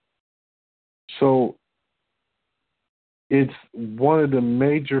 So it's one of the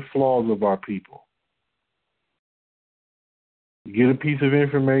major flaws of our people. You get a piece of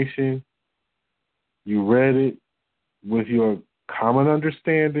information, you read it with your common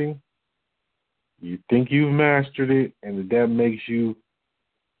understanding, you think you've mastered it, and that makes you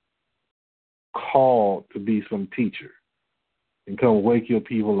called to be some teacher and come wake your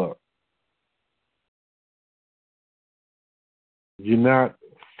people up. You're not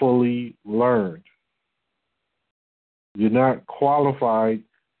fully learned. You're not qualified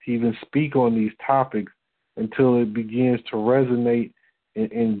to even speak on these topics until it begins to resonate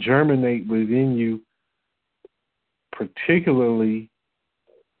and germinate within you, particularly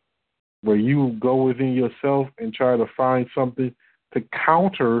where you go within yourself and try to find something to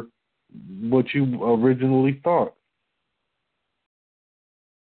counter what you originally thought.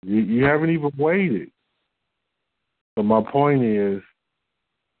 You haven't even waited. So my point is,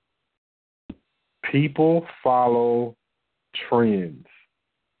 people follow trends.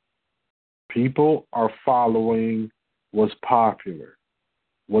 People are following what's popular,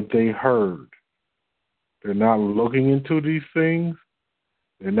 what they heard. They're not looking into these things.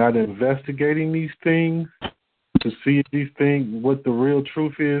 They're not investigating these things to see if these things, what the real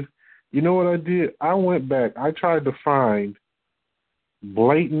truth is. You know what I did? I went back. I tried to find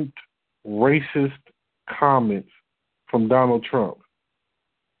blatant racist comments from Donald Trump.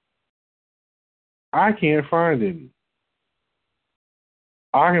 I can't find any.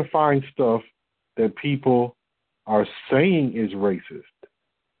 I can find stuff that people are saying is racist,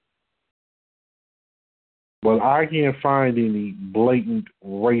 but I can't find any blatant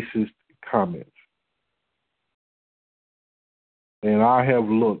racist comments. And I have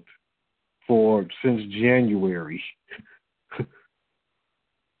looked since January.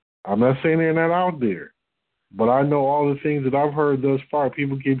 I'm not saying they're not out there, but I know all the things that I've heard thus far.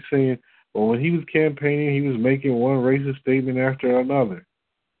 People keep saying, well, when he was campaigning, he was making one racist statement after another.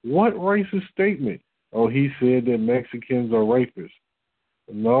 What racist statement? Oh, he said that Mexicans are rapists.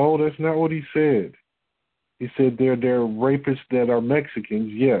 No, that's not what he said. He said they're rapists that are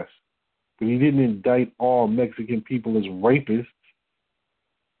Mexicans, yes. But he didn't indict all Mexican people as rapists.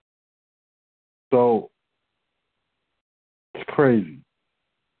 So, it's crazy.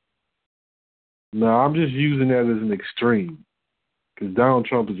 Now, I'm just using that as an extreme because Donald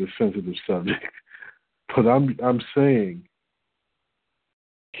Trump is a sensitive subject. But I'm saying,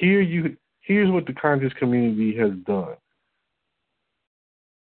 here's what the conscious community has done.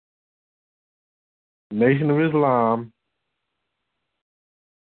 Nation of Islam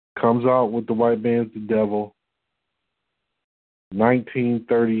comes out with the white man's the devil,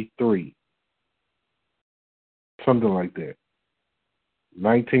 1933. Something like that.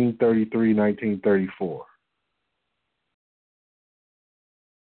 1933, 1934.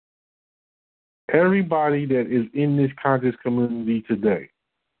 Everybody that is in this conscious community today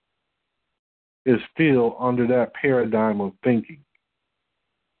is still under that paradigm of thinking.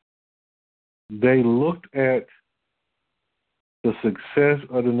 They looked at the success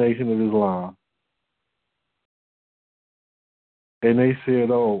of the Nation of Islam and they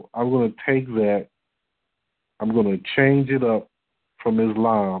said, oh, I'm going to take that, I'm going to change it up from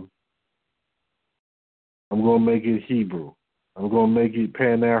Islam. I'm going to make it Hebrew. I'm going to make it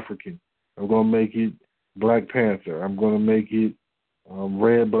Pan-African. I'm going to make it Black Panther. I'm going to make it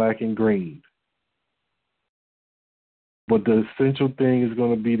red, black, and green. But the essential thing is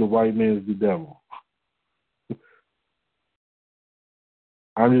going to be the white man's the devil.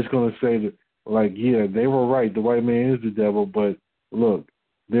 I'm just going to say that, like, yeah, they were right. The white man is the devil, but look,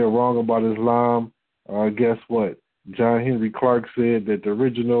 they're wrong about Islam. Guess what? John Henry Clark said that the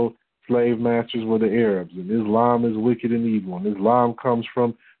original slave masters were the Arabs, and Islam is wicked and evil, and Islam comes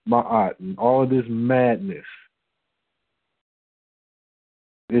from Ma'at, and all of this madness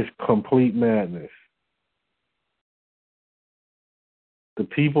is complete madness. The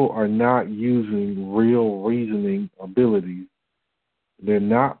people are not using real reasoning abilities. They're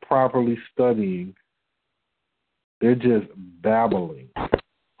not properly studying. They're just babbling,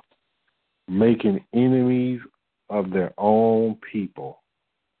 making enemies of their own people,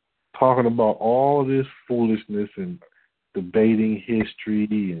 talking about all this foolishness and debating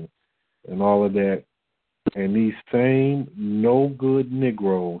history and all of that. And these same no-good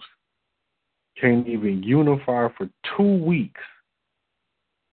Negroes can't even unify for 2 weeks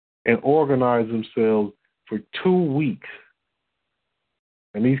and organize themselves for 2 weeks.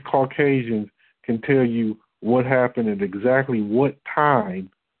 And these Caucasians can tell you what happened at exactly what time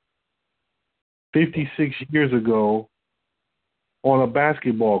 56 years ago on a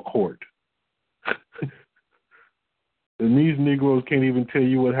basketball court. And these Negroes can't even tell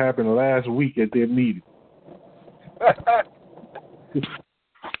you what happened last week at their meeting.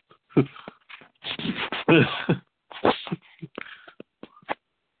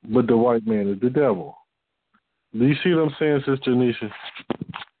 But the white man is the devil. Do you see what I'm saying, Sister Anisha?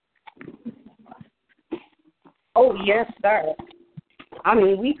 Oh, yes, sir. I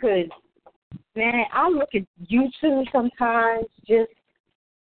mean, we could, man, I look at YouTube sometimes just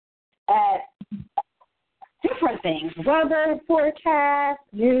at different things, weather forecast,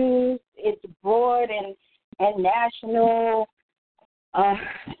 news, it's broad and national,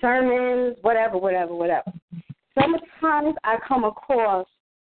 sermons, whatever. Sometimes I come across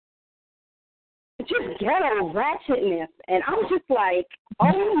just ghetto ratchetness, and I'm just like,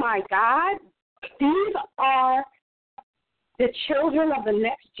 oh my God, these are the children of the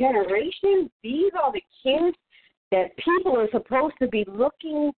next generation. These are the kids that people are supposed to be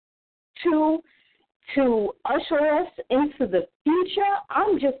looking to usher us into the future.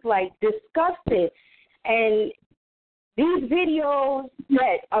 I'm just like disgusted. And these videos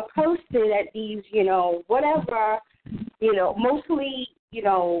that are posted at these, whatever, mostly,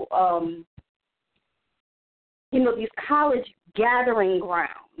 these college gathering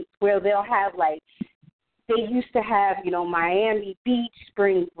grounds where they'll have they used to have, Miami Beach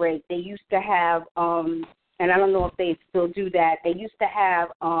spring break. They used to have, and I don't know if they still do that. They used to have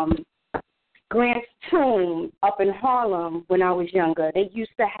Grant's Tomb up in Harlem when I was younger. They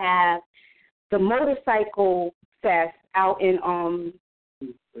used to have the motorcycle fest out in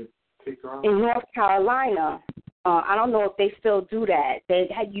North Carolina. I don't know if they still do that. They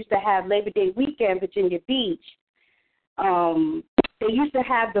used to have Labor Day weekend, Virginia Beach. They used to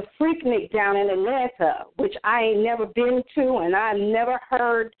have the Freaknik down in Atlanta, which I ain't never been to, and I've never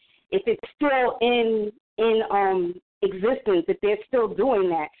heard if it's still in existence, if they're still doing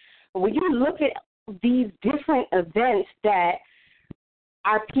that. But when you look at these different events that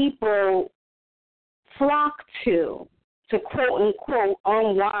our people flock to quote unquote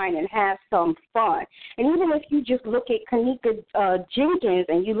unwind and have some fun, and even if you just look at Kanika Jenkins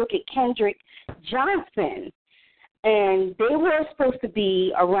and you look at Kendrick Johnson, and they were supposed to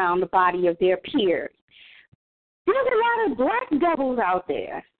be around the body of their peers. There's a lot of black devils out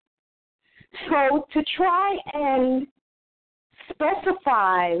there. So to try and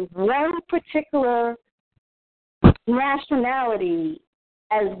specify one particular nationality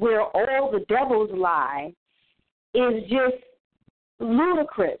as where all the devils lie is just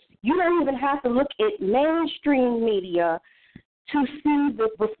ludicrous. You don't even have to look at mainstream media to see the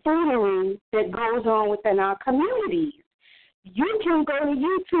buffoonery that goes on within our communities. You can go to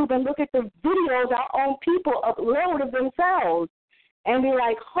YouTube and look at the videos our own people upload of themselves and be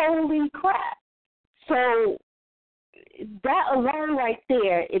like, holy crap. So that alone right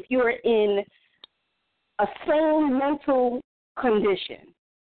there, if you're in a sane mental condition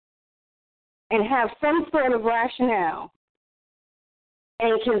and have some sort of rationale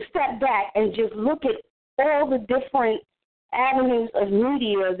and can step back and just look at all the different avenues of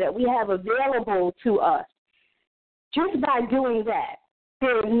media that we have available to us, just by doing that,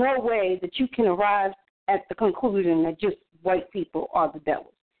 there is no way that you can arrive at the conclusion that just white people are the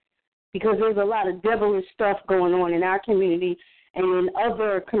devils. Because there's a lot of devilish stuff going on in our community and in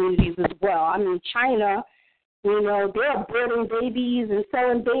other communities as well. I mean, China, they're aborting babies and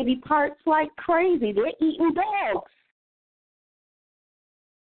selling baby parts like crazy. They're eating dogs.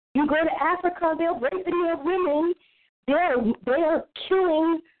 You go to Africa, they're raping their women. They're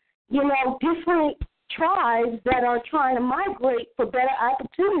killing, different tribes that are trying to migrate for better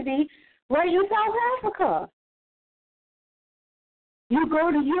opportunity right in South Africa. You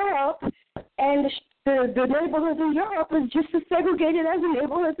go to Europe, and the neighborhoods in Europe is just as segregated as the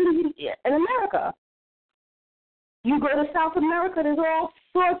neighborhoods in America. You go to South America, there's all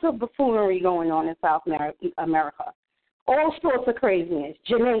sorts of buffoonery going on in South America. All sorts of craziness.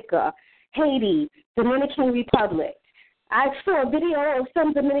 Jamaica, Haiti, Dominican Republic. I saw a video of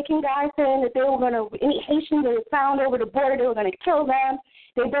some Dominican guy saying that they were going to, any Haitians that were found over the border, they were going to kill them.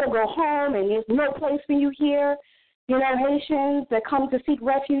 They better go home, and there's no place for you here. Haitians that come to seek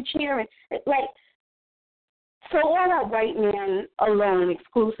refuge here. And so all that white man alone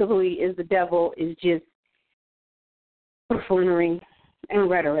exclusively is the devil is just buffoonery and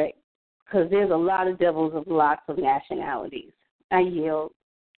rhetoric, because there's a lot of devils of lots of nationalities. I yield.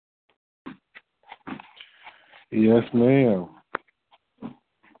 Yes, ma'am.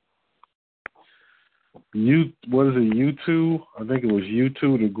 What is it, U2? I think it was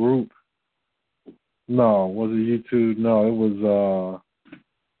U2, the group. No, was it U2? No, it was,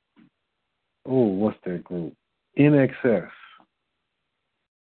 what's that group? In Excess.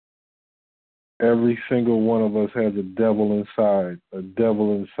 Every single one of us has a devil inside, a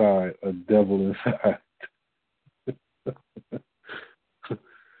devil inside, a devil inside.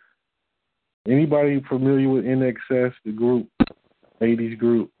 Anybody familiar with NXS, the group, 80s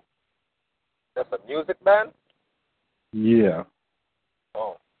group? That's a music band? Yeah.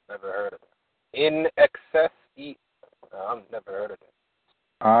 Oh, never heard of it. In Excess E. I've never heard of it.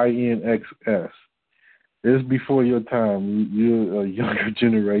 INXS. It's before your time. You're a younger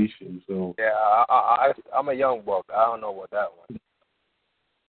generation, so. Yeah, I'm a young buck. I don't know what that was.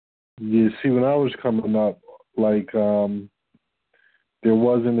 Yeah, see, when I was coming up, like, there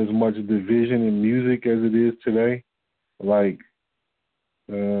wasn't as much division in music as it is today. Like,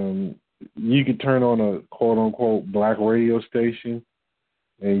 you could turn on a quote-unquote black radio station,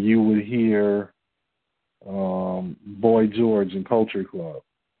 and you would hear Boy George and Culture Club.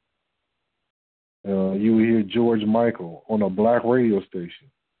 You would hear George Michael on a black radio station.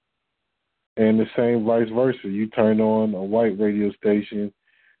 And the same vice versa. You turn on a white radio station,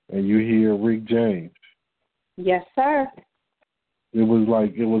 and you hear Rick James. Yes, sir. It was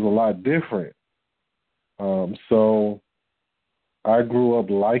a lot different. So I grew up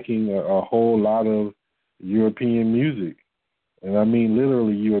liking a whole lot of European music. And I mean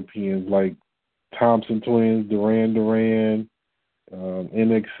literally Europeans, like Thompson Twins, Duran Duran,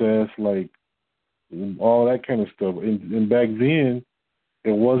 NXS, like all that kind of stuff. And back then,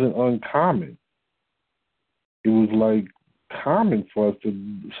 it wasn't uncommon. It was like common for us to,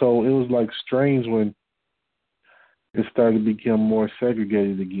 so it was like strange when it started to become more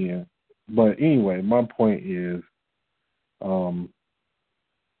segregated again. But anyway, my point is,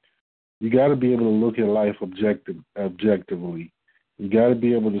 you got to be able to look at life objectively. You got to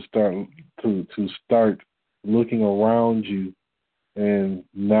be able to start looking around you and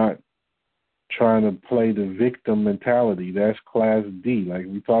not trying to play the victim mentality. That's class D, like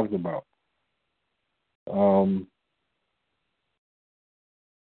we talked about.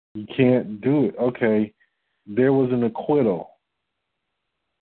 You can't do it. Okay, there was an acquittal.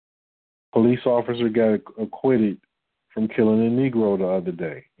 Police officer got acquitted from killing a Negro the other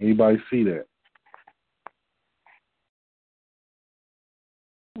day. Anybody see that?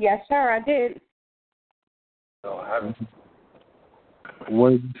 Yes, sir, I did. No, I haven't. What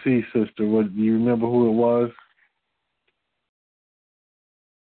did you see, sister? What do you remember who it was?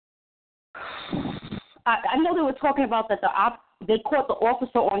 I know they were talking about that they caught the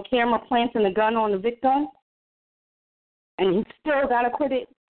officer on camera planting a gun on the victim, and he still got acquitted.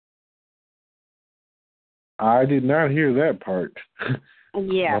 I did not hear that part.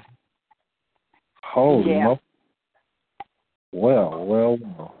 Yeah. Holy yeah. Well.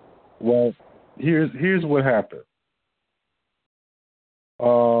 Here's what happened.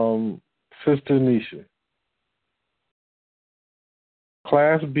 Sister Nisha,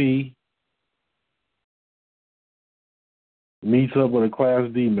 Class B meets up with a Class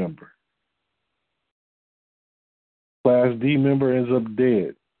D member. Class D member ends up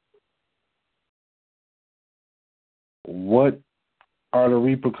dead. What are the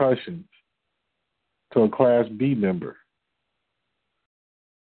repercussions to a Class B member?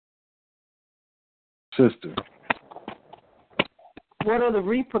 Sister. What are the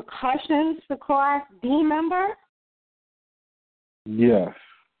repercussions for Class D member? Yes.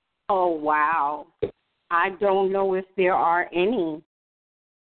 Oh, wow. I don't know if there are any.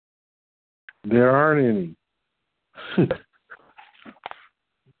 There aren't any.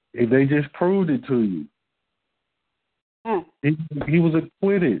 They just proved it to you. He was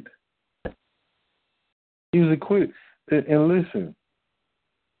acquitted. He was acquitted. And listen,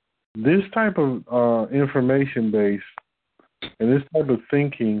 this type of information base and this type of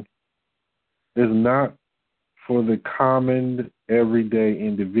thinking is not for the common, everyday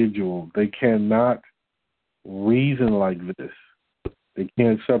individual. They cannot reason like this. They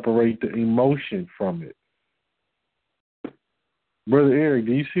can't separate the emotion from it. Brother Eric,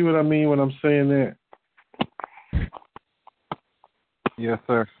 do you see what I mean when I'm saying that? Yes,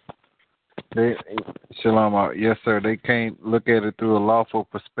 sir. Shalom. Yes, sir. They can't look at it through a lawful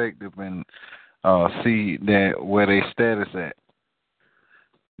perspective and see that where they status at.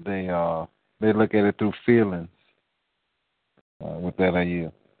 They look at it through feelings. With that, I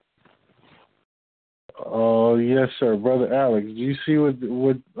yield. Oh, yes, sir. Brother Alex, do you see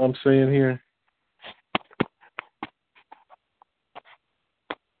what I'm saying here?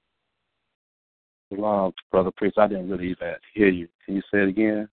 Brother Priest, I didn't really even hear you. Can you say it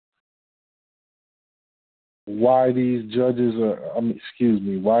again? Why these judges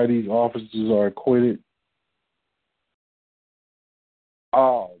why these officers are acquitted?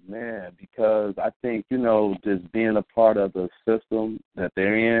 Oh, man, because I think, just being a part of the system that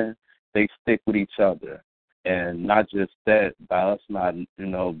they're in, they stick with each other. And not just that, by us not,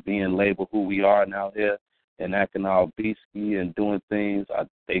 being labeled who we are now here and acting all beastly and doing things,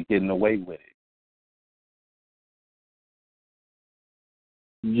 they getting away with it.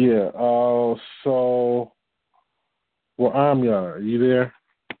 Yeah. So, well, Amya, are you there?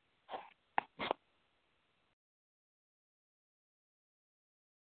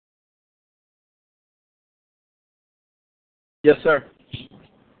 Yes, sir.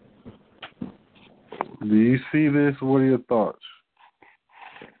 Do you see this? What are your thoughts?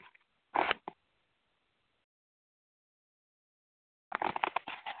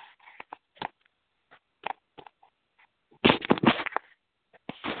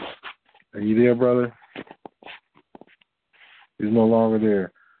 Are you there, brother? He's no longer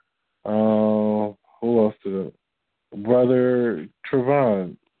there. Who else did it? Brother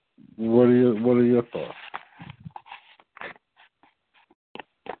Trevon, what are your thoughts?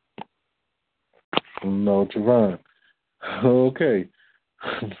 No, Trevon. Okay.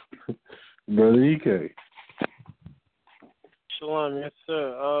 Brother EK. Shalom, yes,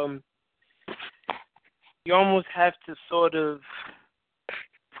 sir. You almost have to sort of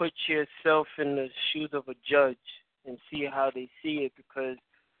put yourself in the shoes of a judge and see how they see it, because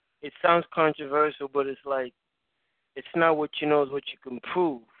it sounds controversial, but it's like it's not what you know, it's what you can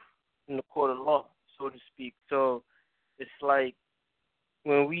prove in the court of law, so to speak. So it's like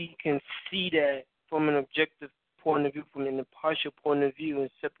when we can see that from an objective point of view, from an impartial point of view, and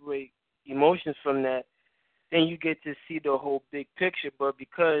separate emotions from that, then you get to see the whole big picture. But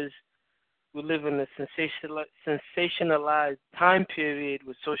because we live in a sensationalized time period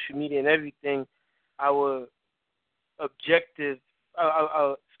with social media and everything, our objective,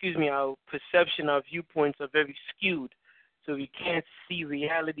 our perception, our viewpoints are very skewed. So we can't see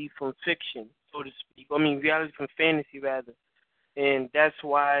reality from fiction, so to speak. I mean, reality from fantasy, rather. And that's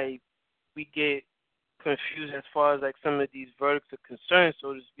why we get confused as far as like some of these verdicts are concerned,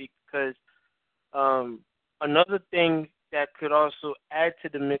 so to speak, because another thing that could also add to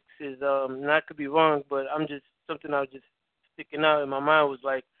the mix is, and I could be wrong, but something I was just sticking out in my mind was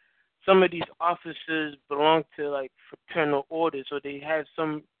like, some of these officers belong to like fraternal orders, so they have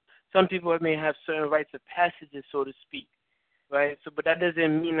some people may have certain rites of passages, so to speak, right? So, but that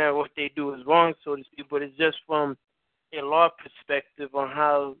doesn't mean that what they do is wrong, so to speak, but it's just from a law perspective on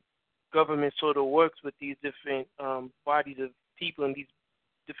how government sort of works with these different bodies of people and these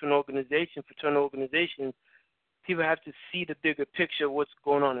different organizations, fraternal organizations. People have to see the bigger picture of what's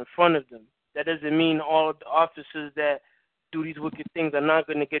going on in front of them. That doesn't mean all of the officers that do these wicked things are not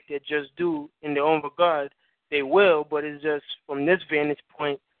going to get their just due in their own regard. They will, but it's just from this vantage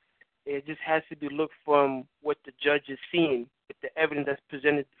point, it just has to be looked from what the judge is seeing, with the evidence that's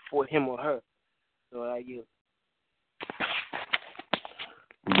presented before him or her. So I yield.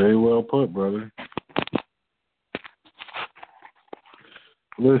 Very well put, brother.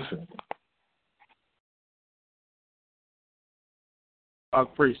 Listen.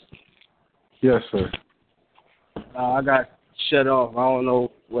 Priest. Yes, sir. I got shut off. I don't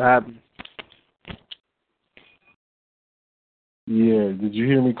know what happened. Yeah, did you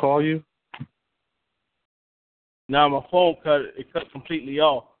hear me call you? Now my phone cut completely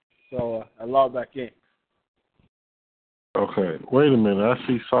off, so I logged back in. Okay, wait a minute. I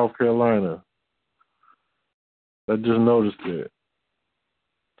see South Carolina. I just noticed it.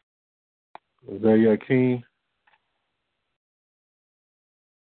 Is that Yakin?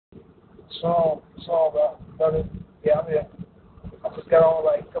 Shalom, brother. Yeah, I'm here. I just got on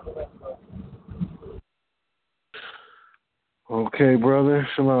like a couple minutes ago. Okay, brother.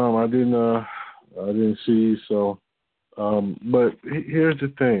 Shalom. I didn't see. So, but here's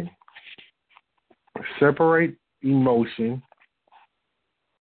the thing: separate emotion.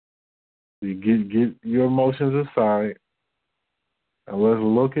 You get your emotions aside, and let's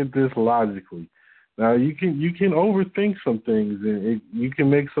look at this logically. Now, you can overthink some things, and you can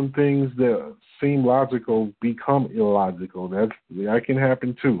make some things that seem logical become illogical. That can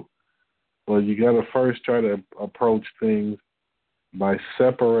happen too. But you got to first try to approach things by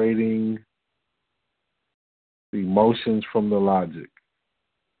separating the emotions from the logic.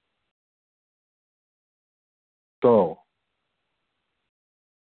 So,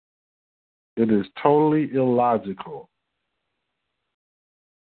 it is totally illogical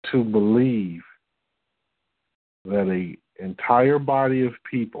to believe that an entire body of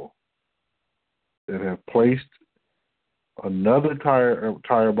people that have placed another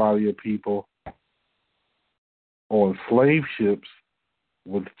entire body of people on slave ships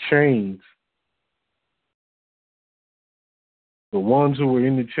with chains, the ones who were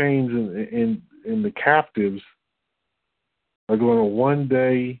in the chains and the captives are going to one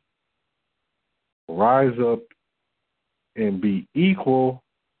day rise up and be equal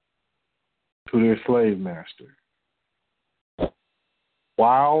to their slave master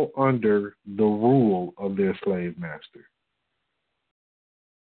while under the rule of their slave master.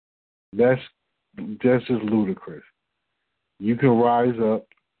 That's just ludicrous. You can rise up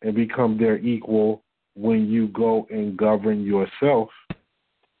and become their equal when you go and govern yourself.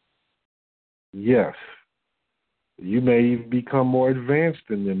 Yes. You may even become more advanced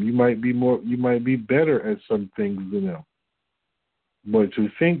than them. You might be better at some things than them. But to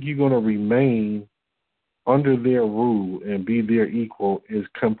think you're going to remain under their rule and be their equal is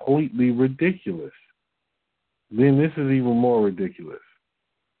completely ridiculous. Then this is even more ridiculous.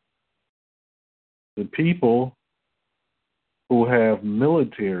 The people who have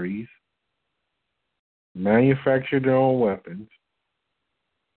militaries manufacture their own weapons,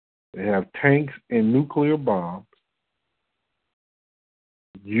 they have tanks and nuclear bombs,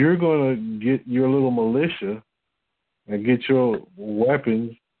 you're going to get your little militia and get your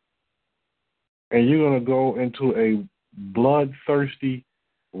weapons, and you're going to go into a bloodthirsty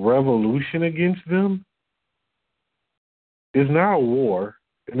revolution against them? It's not a war,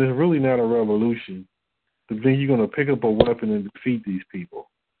 and it's really not a revolution. But then you're going to pick up a weapon and defeat these people.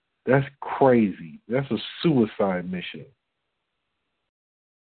 That's crazy. That's a suicide mission.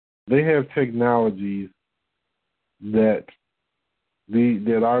 They have technologies that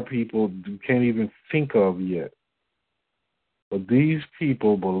our people can't even think of yet. But these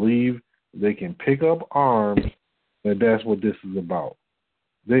people believe they can pick up arms, and that's what this is about.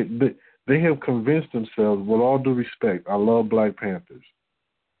 They have convinced themselves, with all due respect, I love Black Panthers,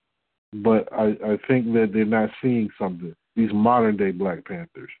 but I think that they're not seeing something. These modern-day Black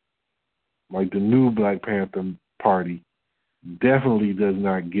Panthers, like the new Black Panther Party, definitely does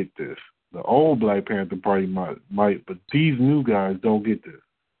not get this. The old Black Panther Party might, but these new guys don't get this.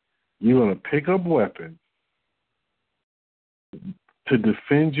 You're going to pick up weapons to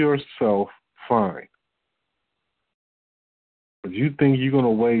defend yourself, fine. But you think you're going to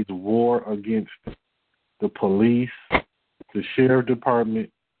wage war against the police, the sheriff department,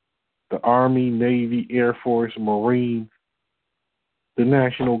 the Army, Navy, Air Force, Marines, the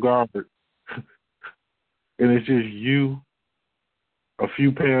National Guard, and it's just you, a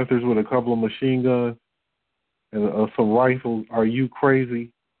few Panthers with a couple of machine guns, and some rifles? Are you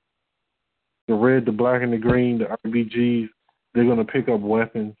crazy? The red, the black, and the green, the RBGs, they're going to pick up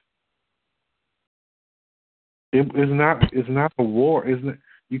weapons. It's not a war.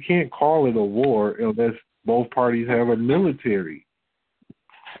 You can't call it a war unless both parties have a military.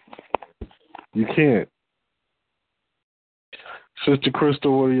 You can't. Sister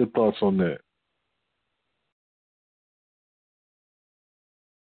Crystal, what are your thoughts on that?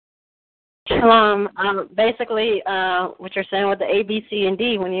 Basically, what you're saying with the A, B, C, and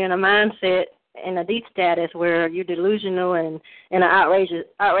D, when you're in a mindset in a deep status where you're delusional and in an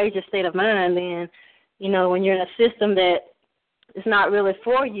outrageous state of mind, then, when you're in a system that is not really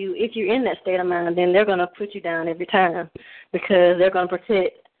for you, if you're in that state of mind, then they're going to put you down every time because they're going to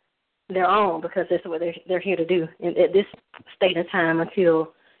protect their own, because that's what they're here to do at this state of time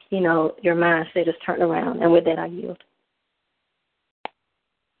until, your mindset is turned around. And with that, I yield.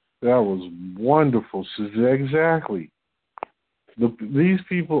 That was wonderful, Susan. Exactly. These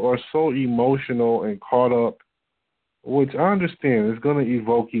people are so emotional and caught up, which I understand is going to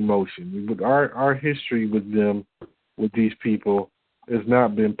evoke emotion. But our history with them, with these people, has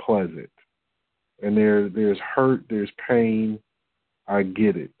not been pleasant. And there's hurt, there's pain. I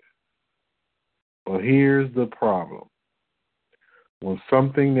get it. But here's the problem. When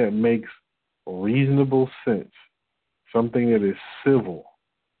something that makes reasonable sense, something that is civil,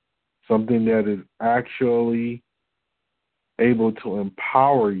 something that is actually able to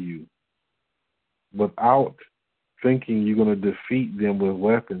empower you without thinking you're going to defeat them with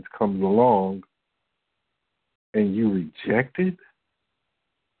weapons comes along and you reject it,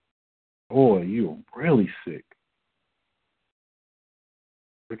 boy, you're really sick.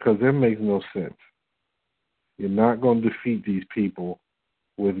 Because that makes no sense. You're not going to defeat these people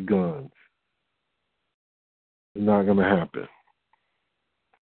with guns. It's not going to happen.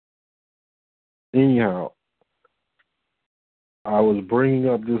 Anyhow, I was bringing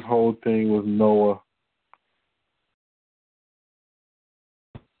up this whole thing with Noah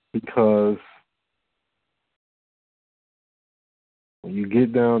because when you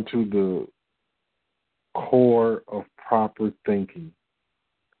get down to the core of proper thinking,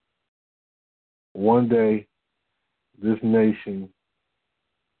 one day this nation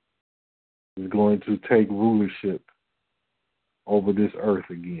is going to take rulership over this earth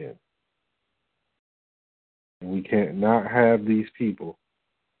again. And we can't not have these people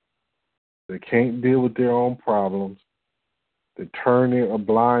They can't deal with their own problems. They turn a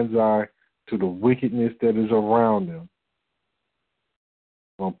blind eye to the wickedness that is around them.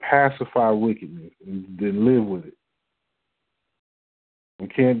 Gonna pacify wickedness and then live with it. We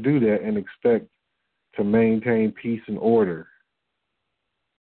can't do that and expect to maintain peace and order.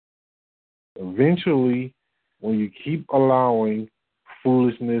 Eventually, when you keep allowing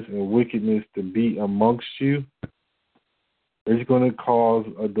foolishness and wickedness to be amongst you, it's going to cause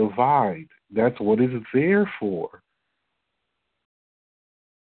a divide. That's what it's there for.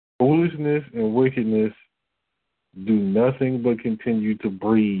 Foolishness and wickedness do nothing but continue to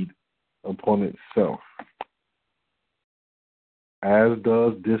breed upon itself, as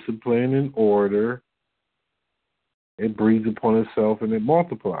does discipline and order. It breeds upon itself and it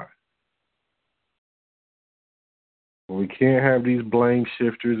multiplies. We can't have these blame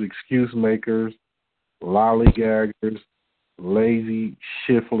shifters, excuse makers, lollygaggers, lazy,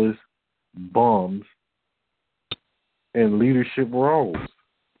 shiftless bums in leadership roles.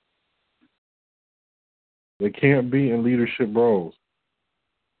 They can't be in leadership roles.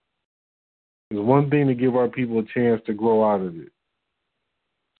 It's one thing to give our people a chance to grow out of it.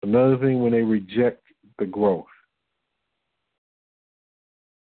 Another thing when they reject the growth.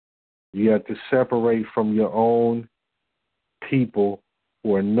 You have to separate from your own people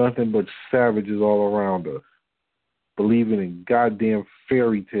who are nothing but savages all around us, believing in goddamn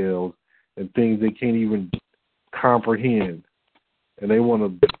fairy tales and things they can't even comprehend. And they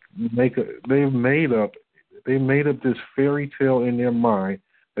want to they made up this fairy tale in their mind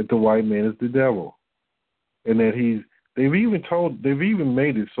that the white man is the devil. And that they've even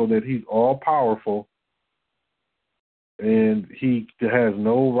made it so that he's all powerful and he has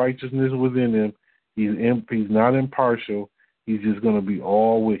no righteousness within him. He's not impartial. He's just going to be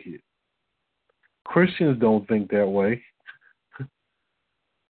all wicked. Christians don't think that way.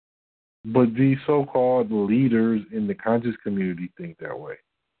 But these so-called leaders in the conscious community think that way.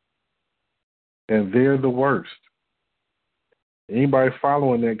 And they're the worst. Anybody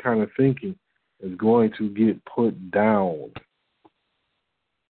following that kind of thinking is going to get put down.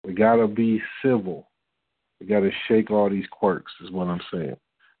 We got to be civil. We got to shake all these quirks, is what I'm saying.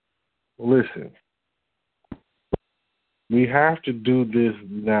 Listen, we have to do this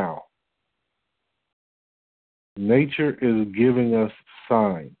now. Nature is giving us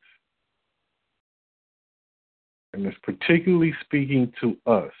signs. And it's particularly speaking to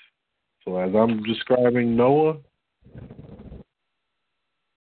us. So as I'm describing Noah,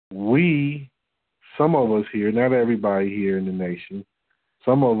 some of us here, not everybody here in the nation,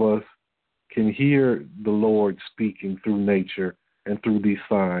 some of us can hear the Lord speaking through nature and through these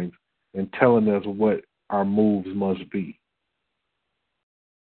signs and telling us what our moves must be.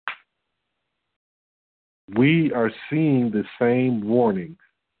 We are seeing the same warnings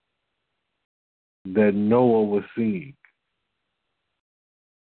that Noah was seeing.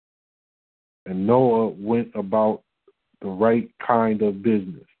 And Noah went about the right kind of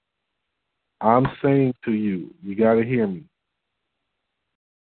business. I'm saying to you, you got to hear me.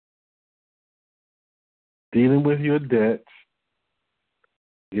 Dealing with your debts,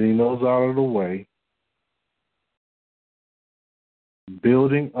 getting those out of the way,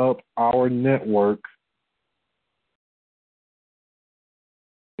 building up our network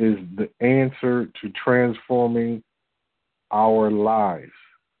is the answer to transforming our lives.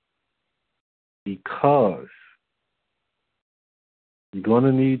 Because you're going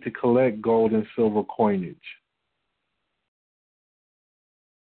to need to collect gold and silver coinage.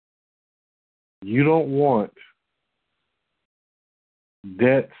 You don't want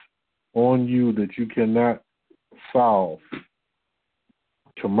debts on you that you cannot solve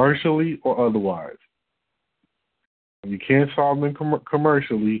commercially or otherwise. If you can't solve them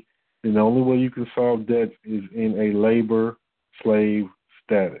commercially, then the only way you can solve debts is in a labor slave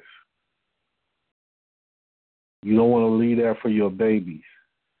status. You don't want to leave that for your babies.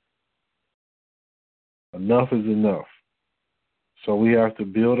 Enough is enough. So we have to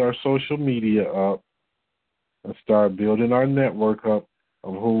build our social media up and start building our network up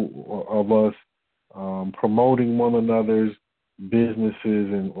of us promoting one another's businesses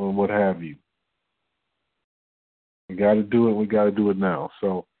and what have you. We got to do it. We got to do it now.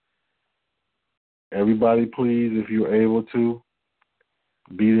 So everybody, please, if you're able to,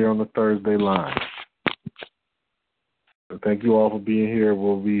 be there on the Thursday line. So thank you all for being here.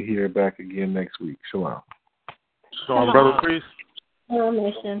 We'll be here back again next week. Shalom. Shalom, Brother Priest.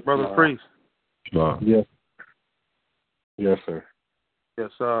 Mission. Brother Priest. Shalom. Yes. Yes, sir. Yes,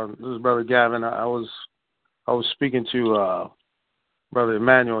 this is Brother Gavin. I was speaking to Brother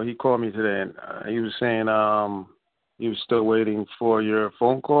Emmanuel. He called me today, and he was saying he was still waiting for your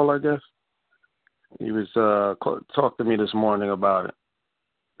phone call, I guess. He was talked to me this morning about it,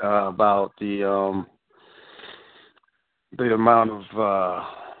 about the amount of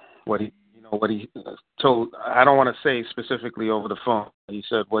what he told. I don't want to say specifically over the phone. He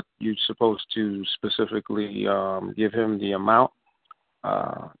said what you're supposed to specifically give him the amount,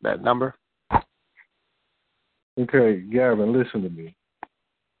 that number. Okay, Gavin, listen to me.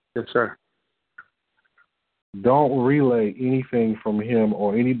 Yes, sir. Don't relay anything from him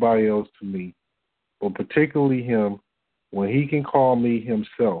or anybody else to me, but particularly him, when he can call me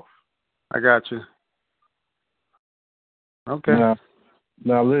himself. I got you. Okay.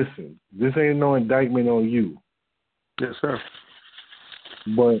 Now listen, this ain't no indictment on you. Yes, sir.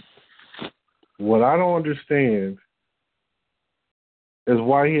 But what I don't understand is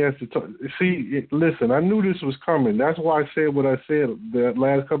why he has to talk. See, listen, I knew this was coming. That's why I said what I said the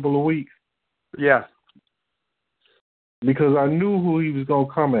last couple of weeks. Yeah. Because I knew who he was going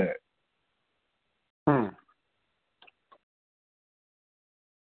to come at.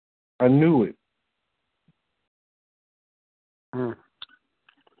 I knew it.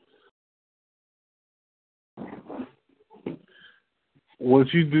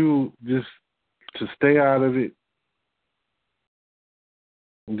 What you do just to stay out of it,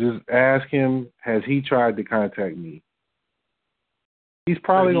 just ask him, has he tried to contact me? He's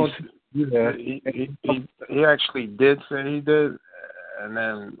probably going to do that. He actually did say he did, and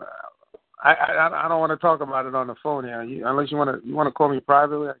then I don't want to talk about it on the phone here. Unless you want to call me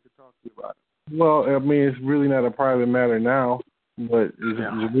privately, I can talk to you about it. Well, I mean, it's really not a private matter now, but there's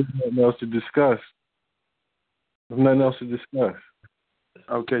nothing else to discuss. There's nothing else to discuss.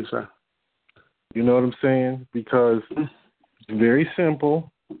 Okay, sir. You know what I'm saying? Because it's very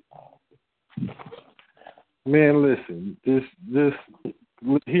simple. Man, listen, this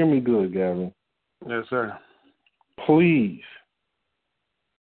hear me good, Gavin. Yes, sir. Please,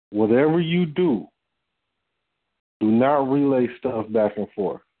 whatever you do not relay stuff back and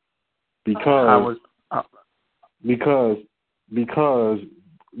forth. Because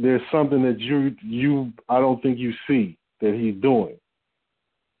there's something that you I don't think you see that he's doing.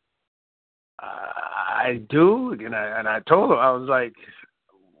 I do, and I told him, I was like,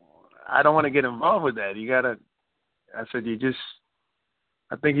 I don't want to get involved with that. I said,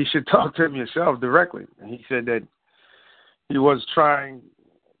 I think you should talk to him yourself directly. And he said that he was trying,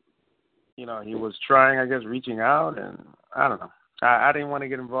 I guess, reaching out, and I don't know. I didn't want to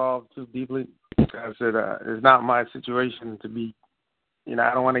get involved too deeply. I said, it's not my situation to be,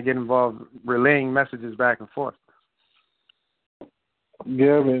 I don't want to get involved relaying messages back and forth.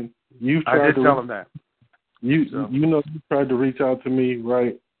 Gavin, I did tell him that. You tried to reach out to me,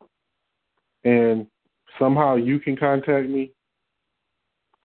 right? And somehow you can contact me.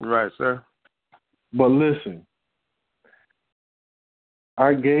 Right, sir. But listen,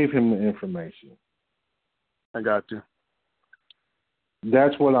 I gave him the information. I got you.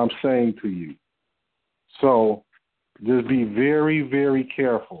 That's what I'm saying to you. So just be very, very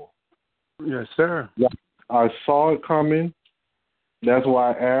careful. Yes, sir. I saw it coming. That's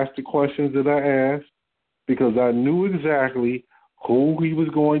why I asked the questions that I asked, because I knew exactly who he was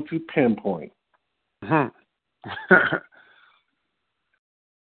going to pinpoint. I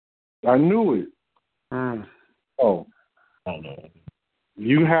knew it. Oh,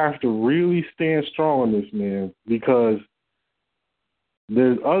 you have to really stand strong on this, man, because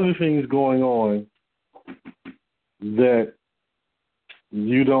there's other things going on that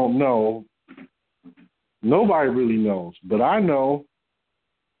you don't know. Nobody really knows, but I know.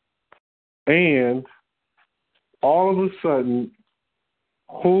 And all of a sudden,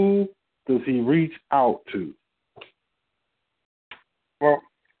 who does he reach out to? Well,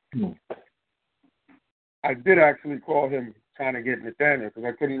 I did actually call him trying to get Nathaniel because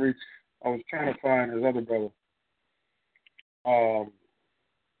I couldn't reach. I was trying to find his other brother for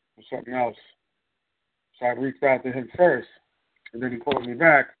something else. So I reached out to him first, and then he called me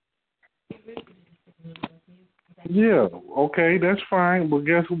back. Yeah, okay, that's fine. But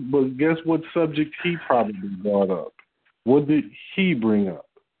guess what subject he probably brought up? What did he bring up?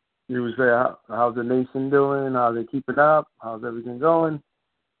 He was there. How's the nation doing? How's they keeping up? How's everything going?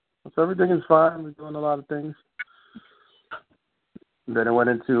 So everything is fine. We're doing a lot of things. And then it went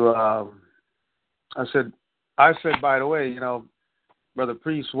into. I said, by the way, Brother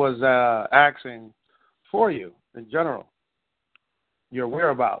Priest was asking for you in general, your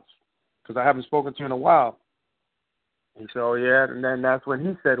whereabouts, because I haven't spoken to you in a while. He said, oh, yeah, and then that's when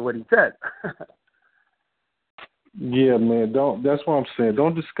he said what he said. Yeah, man, that's what I'm saying.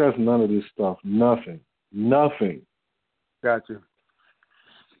 Don't discuss none of this stuff. Nothing. Got you.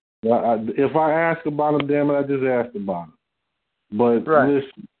 If I ask about him, damn it, I just asked about him. But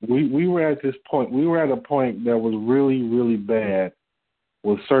listen, we were at this point. We were at a point that was really, really bad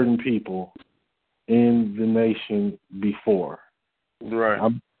with certain people in the nation before. Right.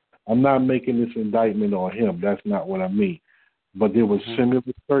 I'm not making this indictment on him. That's not what I mean. But there was similar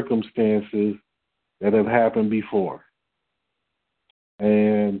circumstances that have happened before.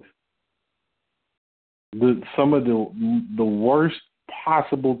 And some of the worst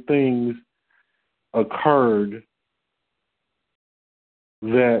possible things occurred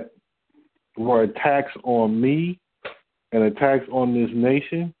that were attacks on me and attacks on this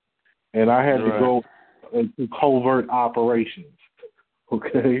nation, and I had to go into covert operations.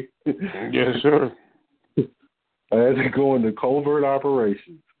 Okay? Yes, sir. I had to go into covert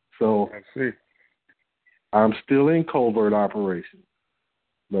operations. So I see. I'm still in covert operations.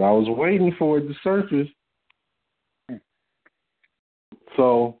 But I was waiting for it to surface.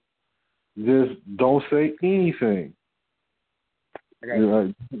 So just don't say anything.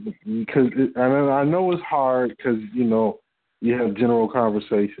 Because I know it's hard because, you have general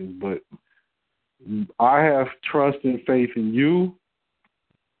conversations, but I have trust and faith in you.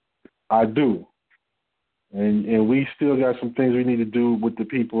 I do. And we still got some things we need to do with the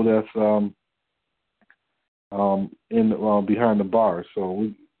people that's behind the bars. So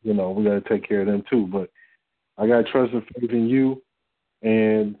we got to take care of them too. But I got trust and faith in you,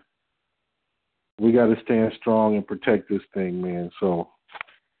 and we got to stand strong and protect this thing, man. So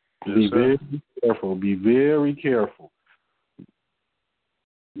be very careful. Be very careful.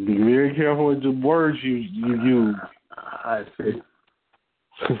 Be very careful with the words you use. I see.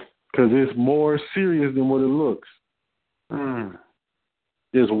 Because it's more serious than what it looks.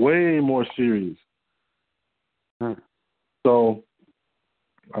 It's way more serious. So,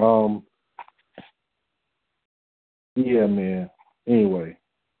 yeah, man. Anyway.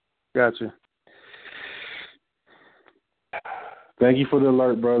 Gotcha. Thank you for the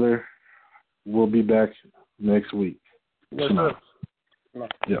alert, brother. We'll be back next week. Yes, sir.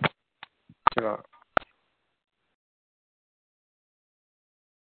 Yep. Yeah.